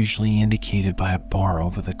is usually indicated by a bar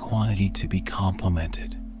over the quantity to be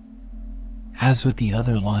complemented. As with the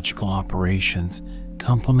other logical operations,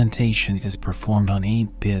 complementation is performed on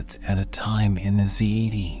 8 bits at a time in the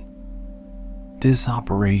Z80. This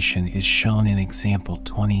operation is shown in example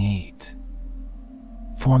 28.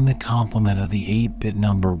 Form the complement of the 8-bit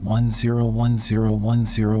number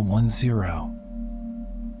 10101010.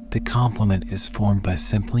 The complement is formed by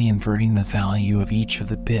simply inverting the value of each of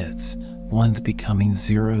the bits, ones becoming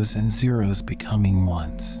zeros and zeros becoming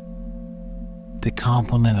ones. The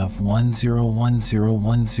complement of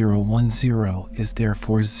 10101010 is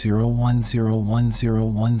therefore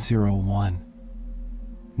 01010101.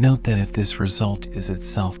 Note that if this result is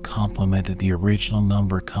itself complemented, the original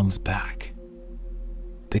number comes back.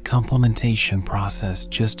 The complementation process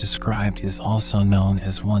just described is also known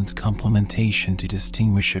as one's complementation to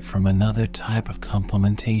distinguish it from another type of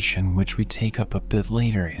complementation which we take up a bit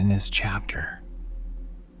later in this chapter.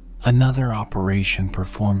 Another operation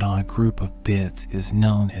performed on a group of bits is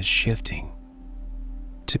known as shifting.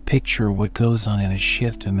 To picture what goes on in a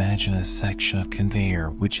shift, imagine a section of conveyor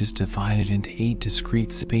which is divided into 8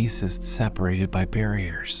 discrete spaces separated by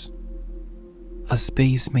barriers. A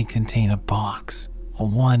space may contain a box, a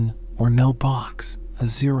 1, or no box, a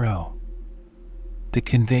 0. The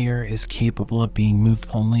conveyor is capable of being moved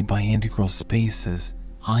only by integral spaces,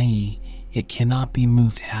 i.e., it cannot be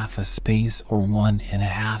moved half a space or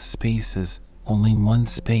 1½ spaces, only 1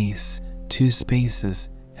 space, 2 spaces,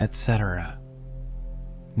 etc.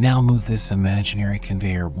 Now move this imaginary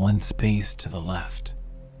conveyor 1 space to the left.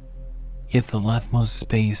 If the leftmost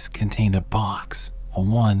space contained a box, a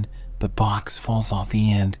 1, the box falls off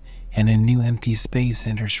the end and a new empty space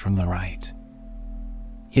enters from the right.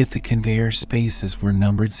 If the conveyor spaces were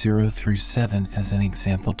numbered 0 through 7 as in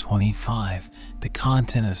example 25, the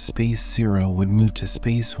content of space 0 would move to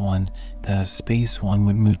space 1, that of space 1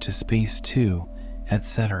 would move to space 2,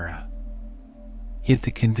 etc. If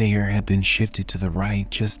the conveyor had been shifted to the right,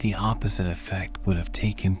 just the opposite effect would have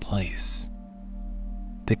taken place.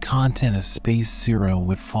 The content of space 0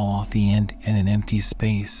 would fall off the end and an empty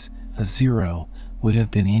space, a 0, would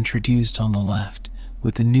have been introduced on the left,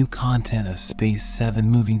 with the new content of space 7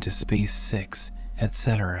 moving to space 6,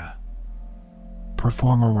 etc.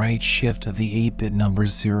 Perform a right shift of the 8-bit number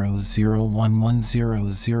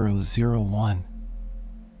 00110001.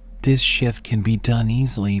 This shift can be done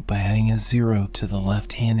easily by adding a 0 to the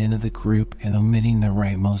left-hand end of the group and omitting the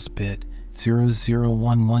rightmost bit.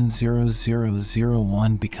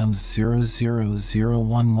 00110001 becomes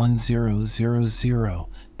 00011000,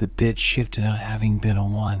 the bit shifted out having been a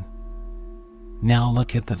 1. Now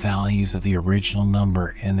look at the values of the original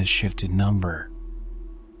number and the shifted number.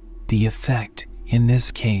 The effect, in this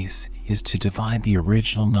case, is to divide the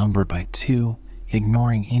original number by 2,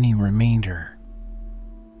 ignoring any remainder.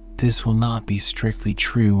 This will not be strictly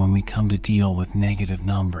true when we come to deal with negative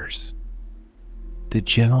numbers. The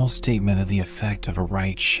general statement of the effect of a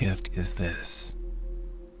right shift is this.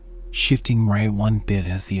 Shifting right 1 bit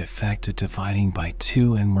has the effect of dividing by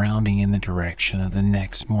 2 and rounding in the direction of the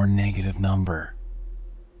next more negative number.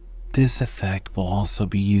 This effect will also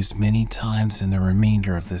be used many times in the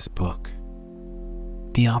remainder of this book.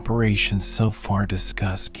 The operations so far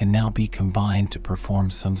discussed can now be combined to perform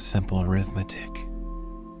some simple arithmetic.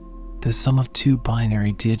 The sum of 2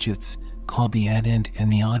 binary digits, called the addend and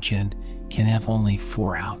the oggend, can have only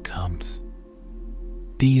 4 outcomes.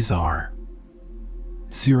 These are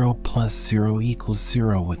 0 plus 0 equals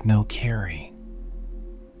 0 with no carry,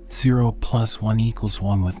 0 plus 1 equals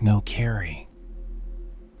 1 with no carry,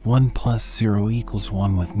 1 plus 0 equals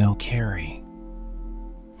 1 with no carry,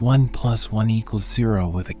 1 plus 1 equals 0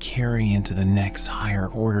 with a carry into the next higher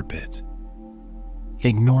order bit.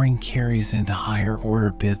 Ignoring carries into higher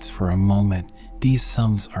order bits for a moment, these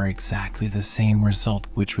sums are exactly the same result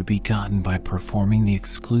which would be gotten by performing the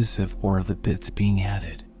exclusive OR of the bits being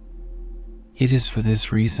added. It is for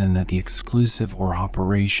this reason that the exclusive OR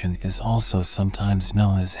operation is also sometimes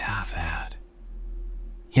known as half-add.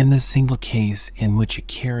 In the single case in which a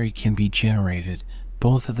carry can be generated,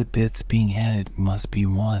 both of the bits being added must be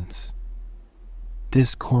ones.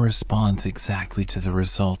 This corresponds exactly to the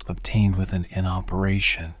result obtained with an AND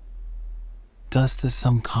operation. Thus the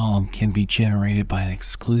sum column can be generated by an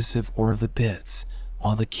exclusive OR of the bits,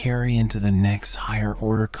 while the carry into the next higher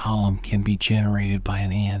order column can be generated by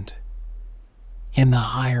an AND. In the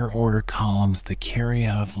higher order columns, the carry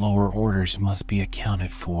out of lower orders must be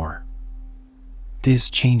accounted for. This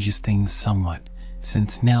changes things somewhat,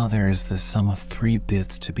 since now there is the sum of 3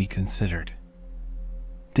 bits to be considered.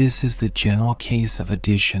 This is the general case of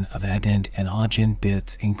addition of addend and oggend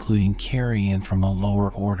bits, including carry-in from a lower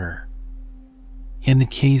order. In the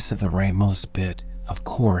case of the rightmost bit, of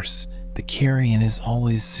course, the carry-in is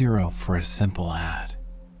always 0 for a simple add.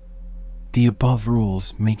 The above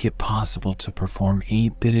rules make it possible to perform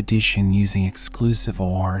 8-bit addition using exclusive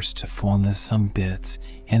ORs to form the sum bits,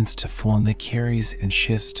 hence to form the carries and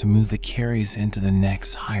shifts to move the carries into the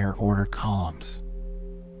next higher order columns.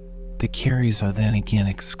 The carries are then again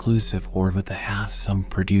exclusive ORed with the half sum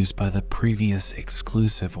produced by the previous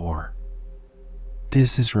exclusive OR.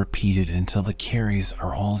 This is repeated until the carries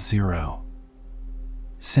are all 0.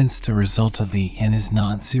 Since the result of the n is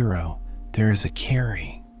not 0, there is a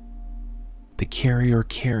carry. The carry or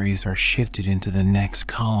carries are shifted into the next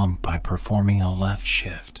column by performing a left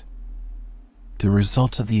shift. The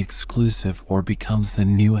result of the exclusive OR becomes the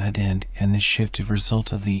new addend, and the shifted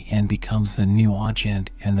result of the n becomes the new oggend,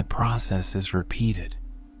 and the process is repeated.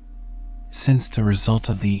 Since the result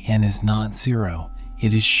of the n is not 0,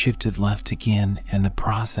 it is shifted left again, and the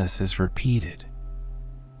process is repeated.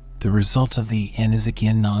 The result of the n is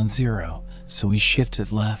again non-zero, so we shift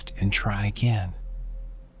it left and try again.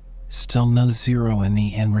 Still no 0 in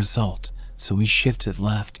the end result, so we shift it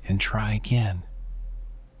left and try again.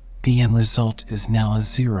 The end result is now a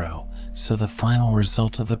 0, so the final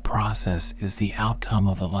result of the process is the outcome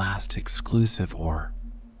of the last exclusive OR.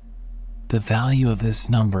 The value of this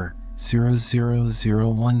number,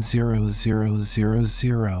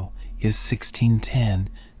 000100000, is 1610,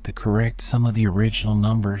 the correct sum of the original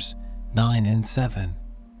numbers, 9 and 7.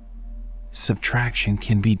 Subtraction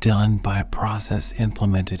can be done by a process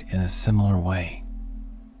implemented in a similar way.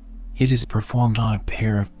 It is performed on a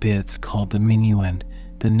pair of bits called the minuend,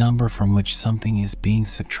 the number from which something is being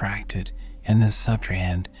subtracted, and the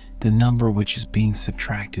subtrahend, the number which is being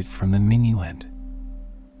subtracted from the minuend.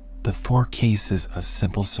 The 4 cases of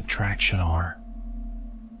simple subtraction are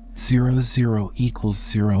 0 equals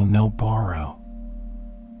 0, no borrow.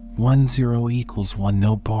 1 equals 1,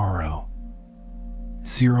 no borrow.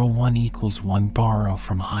 1 equals 1, borrow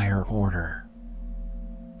from higher order.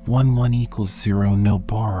 1 equals 0, no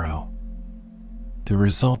borrow. The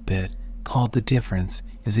result bit, called the difference,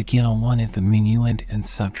 is again a 1 if the minuend and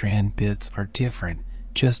subtrahend bits are different,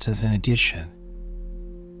 just as in addition.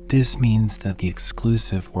 This means that the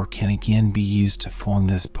exclusive OR can again be used to form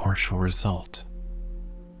this partial result.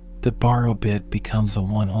 The borrow bit becomes a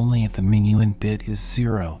 1 only if the minuend bit is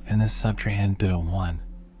 0 and the subtrahend bit a 1.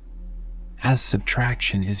 As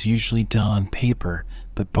subtraction is usually done on paper,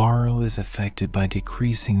 the borrow is affected by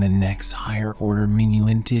decreasing the next higher order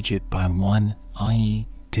minuend digit by 1, i.e.,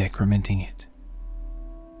 decrementing it.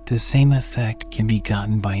 The same effect can be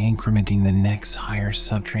gotten by incrementing the next higher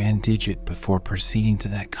subtrahend digit before proceeding to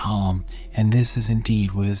that column, and this is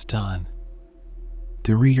indeed what is done.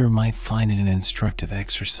 The reader might find it an instructive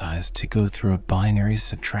exercise to go through a binary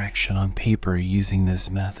subtraction on paper using this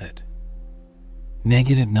method.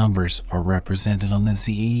 Negative numbers are represented on the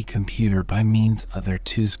Z80 computer by means of their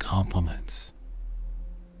 2's complements.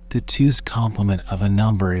 The 2's complement of a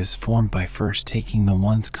number is formed by first taking the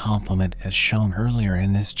 1's complement as shown earlier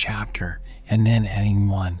in this chapter, and then adding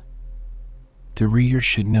 1. The reader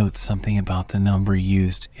should note something about the number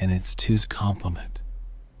used and its 2's complement.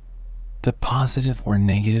 The positive or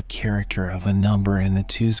negative character of a number in the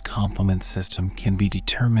 2's complement system can be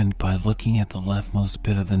determined by looking at the leftmost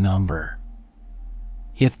bit of the number.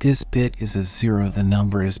 If this bit is a 0, the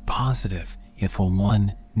number is positive, if a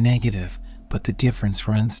 1, negative, but the difference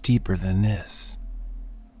runs deeper than this.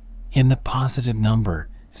 In the positive number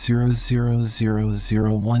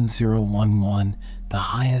 00001011, the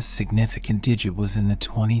highest significant digit was in the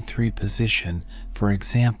 23 position, for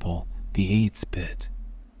example, the 8th bit.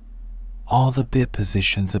 All the bit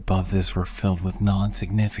positions above this were filled with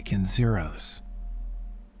non-significant zeros.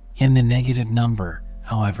 In the negative number,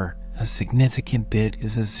 however, a significant bit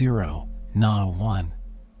is a 0, not a 1.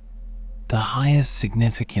 The highest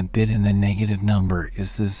significant bit in the negative number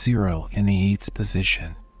is the 0 in the 8th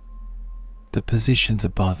position. The positions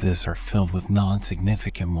above this are filled with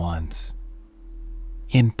non-significant ones.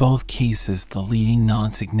 In both cases, the leading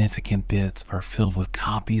non-significant bits are filled with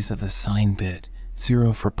copies of the sign bit,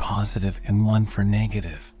 0 for positive and 1 for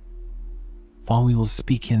negative. While we will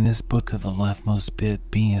speak in this book of the leftmost bit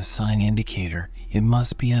being a sign indicator, it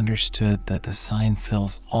must be understood that the sign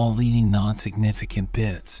fills all leading non-significant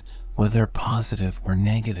bits, whether positive or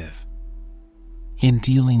negative. In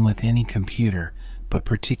dealing with any computer, but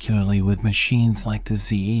particularly with machines like the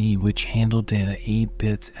Z80 which handle data 8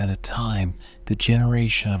 bits at a time, the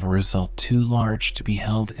generation of a result too large to be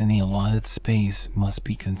held in the allotted space must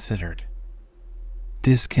be considered.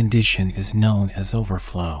 This condition is known as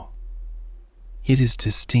overflow. It is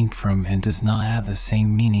distinct from and does not have the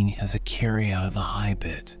same meaning as a carry out of the high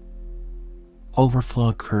bit. Overflow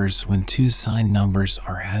occurs when two signed numbers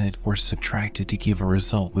are added or subtracted to give a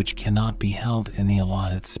result which cannot be held in the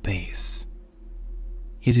allotted space.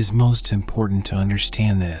 It is most important to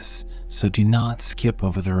understand this, so do not skip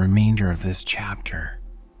over the remainder of this chapter.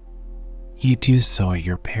 You do so at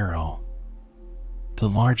your peril. The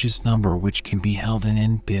largest number which can be held in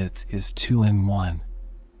n bits is 2 and 1.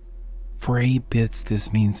 For 8 bits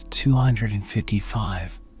this means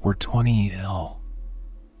 255, or 28L.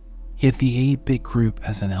 If the 8-bit group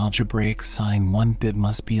has an algebraic sign, 1 bit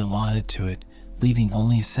must be allotted to it, leaving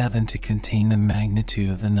only 7 to contain the magnitude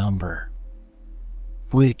of the number,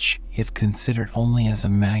 which, if considered only as a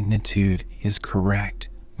magnitude, is correct,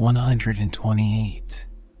 128.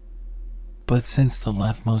 But since the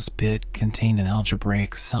leftmost bit contained an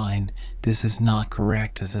algebraic sign, this is not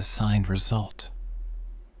correct as a signed result.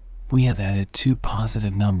 We have added two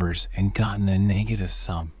positive numbers and gotten a negative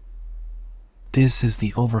sum. This is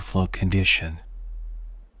the overflow condition.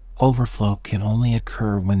 Overflow can only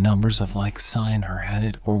occur when numbers of like sign are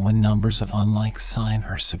added or when numbers of unlike sign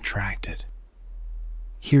are subtracted.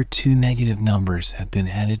 Here two negative numbers have been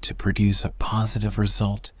added to produce a positive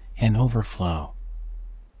result, and overflow.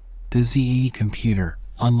 The Z80 computer,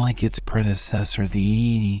 unlike its predecessor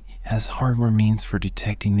the E80, has hardware means for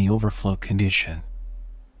detecting the overflow condition.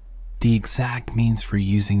 The exact means for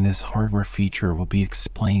using this hardware feature will be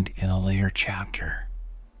explained in a later chapter.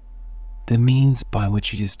 The means by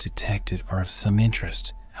which it is detected are of some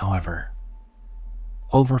interest, however.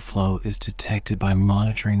 Overflow is detected by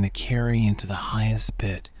monitoring the carry into the highest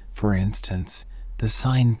bit, for instance, the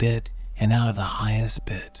sign bit, and out of the highest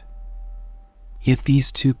bit. If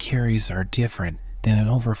these two carries are different, then an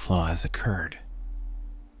overflow has occurred.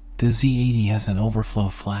 The Z80 has an overflow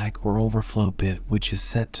flag or overflow bit which is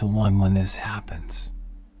set to 1 when this happens.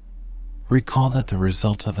 Recall that the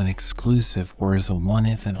result of an exclusive OR is a 1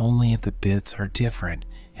 if and only if the bits are different,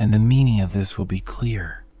 and the meaning of this will be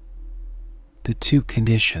clear. The two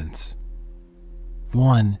conditions.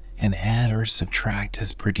 1. An add or subtract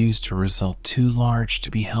has produced a result too large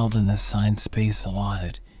to be held in the signed space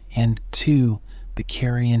allotted, and 2. The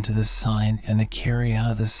carry into the sign and the carry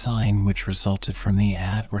out of the sign which resulted from the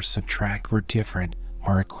add or subtract were different,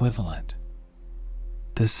 are equivalent.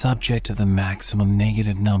 The subject of the maximum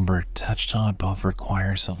negative number touched on above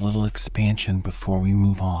requires a little expansion before we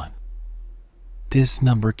move on. This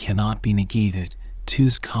number cannot be negated,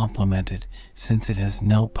 2's complemented, since it has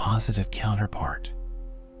no positive counterpart.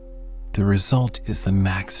 The result is the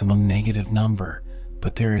maximum negative number,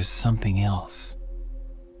 but there is something else.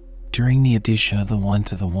 During the addition of the 1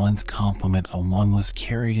 to the 1's complement, a 1 was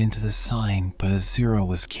carried into the sign, but a 0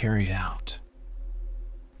 was carried out.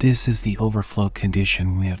 This is the overflow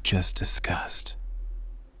condition we have just discussed.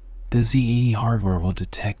 The Z80 hardware will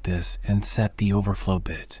detect this and set the overflow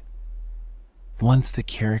bit. Once the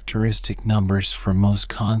characteristic numbers for most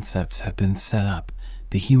concepts have been set up,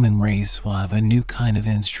 the human race will have a new kind of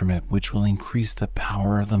instrument which will increase the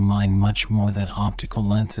power of the mind much more than optical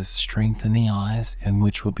lenses strengthen the eyes, and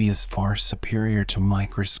which will be as far superior to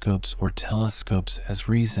microscopes or telescopes as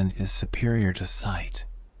reason is superior to sight.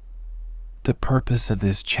 The purpose of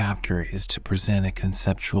this chapter is to present a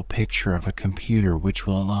conceptual picture of a computer which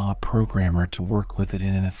will allow a programmer to work with it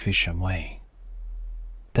in an efficient way.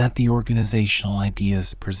 That the organizational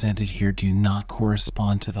ideas presented here do not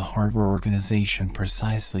correspond to the hardware organization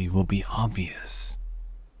precisely will be obvious.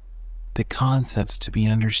 The concepts to be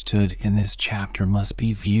understood in this chapter must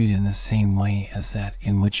be viewed in the same way as that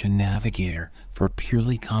in which a navigator, for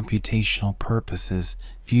purely computational purposes,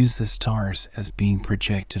 views the stars as being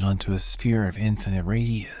projected onto a sphere of infinite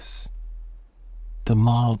radius. The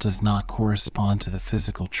model does not correspond to the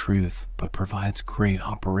physical truth, but provides great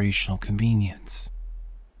operational convenience.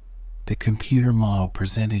 The computer model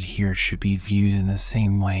presented here should be viewed in the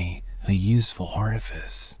same way, a useful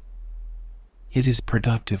artifice. It is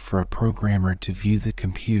productive for a programmer to view the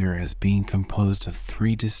computer as being composed of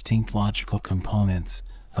 3 distinct logical components,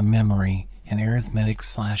 a memory, an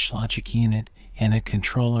arithmetic/logic unit, and a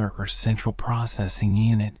controller or central processing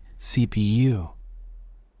unit, CPU.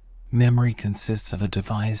 Memory consists of a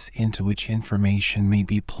device into which information may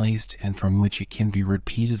be placed and from which it can be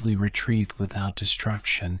repeatedly retrieved without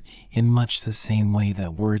destruction, in much the same way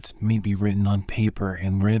that words may be written on paper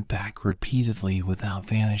and read back repeatedly without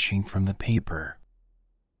vanishing from the paper.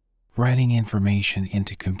 Writing information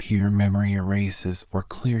into computer memory erases or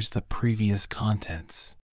clears the previous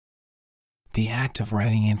contents. The act of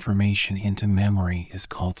writing information into memory is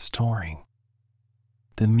called storing.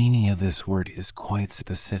 The meaning of this word is quite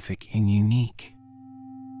specific and unique.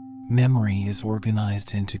 Memory is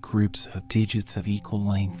organized into groups of digits of equal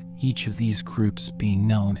length, each of these groups being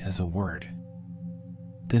known as a word.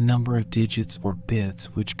 The number of digits or bits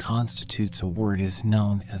which constitutes a word is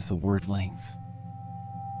known as the word length.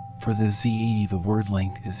 For the Z80, the word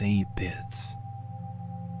length is 8 bits.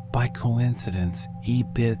 By coincidence,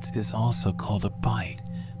 8 bits is also called a byte,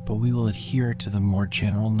 but we will adhere to the more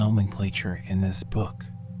general nomenclature in this book.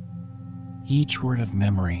 Each word of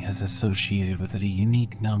memory has associated with it a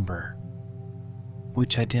unique number,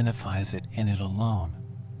 which identifies it and it alone.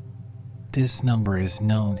 This number is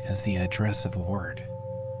known as the address of the word.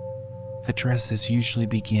 Addresses usually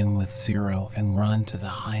begin with 0 and run to the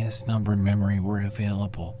highest number memory word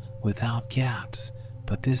available without gaps,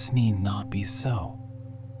 but this need not be so.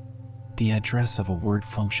 The address of a word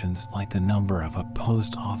functions like the number of a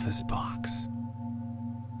post office box.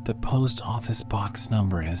 The post office box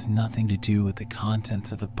number has nothing to do with the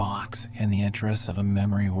contents of the box, and the address of a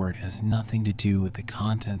memory word has nothing to do with the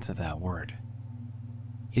contents of that word.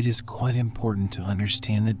 It is quite important to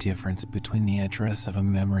understand the difference between the address of a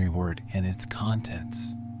memory word and its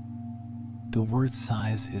contents. The word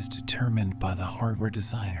size is determined by the hardware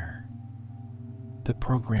designer. The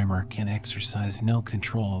programmer can exercise no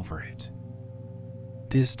control over it.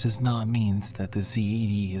 This does not mean that the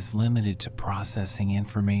Z80 is limited to processing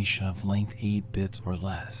information of length 8 bits or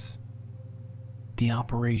less. The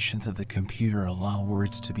operations of the computer allow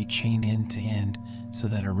words to be chained end to end so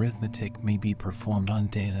that arithmetic may be performed on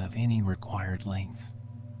data of any required length.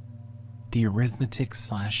 The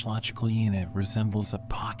arithmetic/logical unit resembles a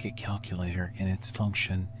pocket calculator in its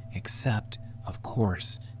function, except, of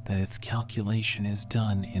course, that its calculation is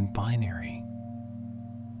done in binary.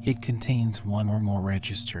 It contains one or more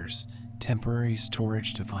registers, temporary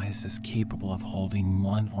storage devices capable of holding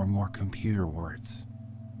one or more computer words.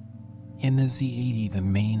 In the Z80, the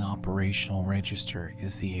main operational register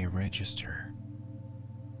is the A register.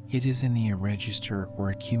 It is in the A register or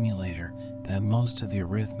accumulator that most of the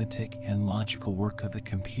arithmetic and logical work of the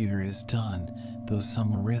computer is done, though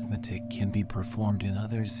some arithmetic can be performed in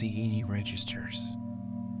other Z80 registers.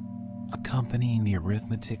 Accompanying the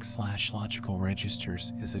arithmetic/logical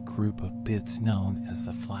registers is a group of bits known as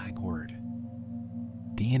the flag word.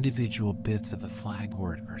 The individual bits of the flag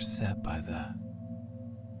word are set by the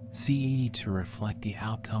Z80 to reflect the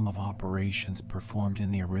outcome of operations performed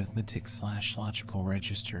in the arithmetic/logical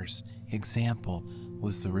registers. Example,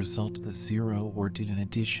 was the result of the 0, or did an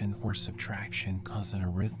addition or subtraction cause an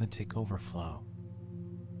arithmetic overflow?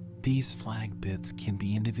 These flag bits can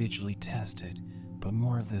be individually tested, but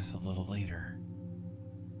more of this a little later.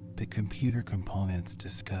 The computer components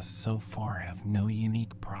discussed so far have no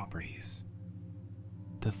unique properties.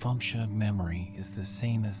 The function of memory is the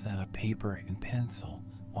same as that of paper and pencil,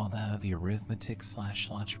 while that of the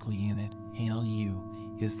arithmetic/logical unit,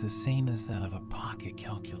 ALU, is the same as that of a pocket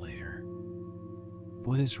calculator.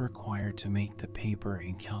 What is required to make the paper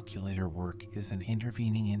and calculator work is an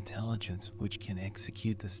intervening intelligence which can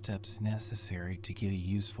execute the steps necessary to get a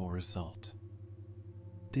useful result.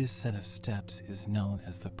 This set of steps is known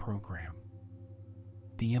as the program.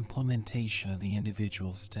 The implementation of the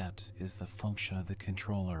individual steps is the function of the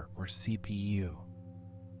controller or CPU.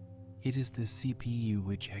 It is the CPU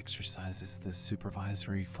which exercises the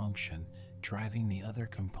supervisory function, driving the other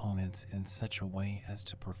components in such a way as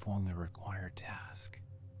to perform the required task.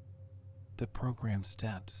 The program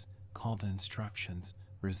steps, called instructions,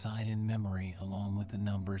 reside in memory along with the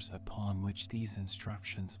numbers upon which these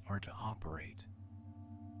instructions are to operate.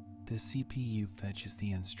 The CPU fetches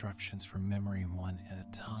the instructions from memory one at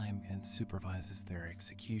a time and supervises their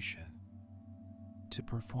execution. To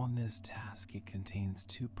perform this task, it contains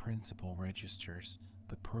two principal registers,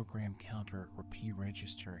 the program counter or P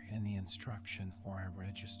register and the instruction or I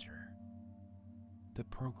register. The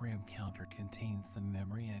program counter contains the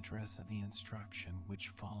memory address of the instruction which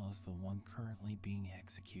follows the one currently being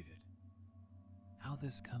executed. How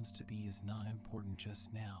this comes to be is not important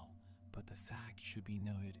just now, but the fact should be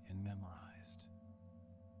noted and memorized.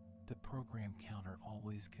 The program counter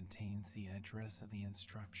always contains the address of the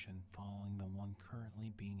instruction following the one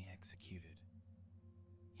currently being executed.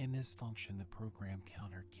 In this function, the program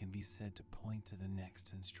counter can be said to point to the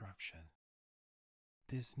next instruction.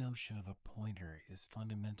 This notion of a pointer is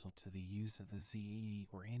fundamental to the use of the Z80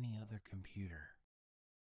 or any other computer.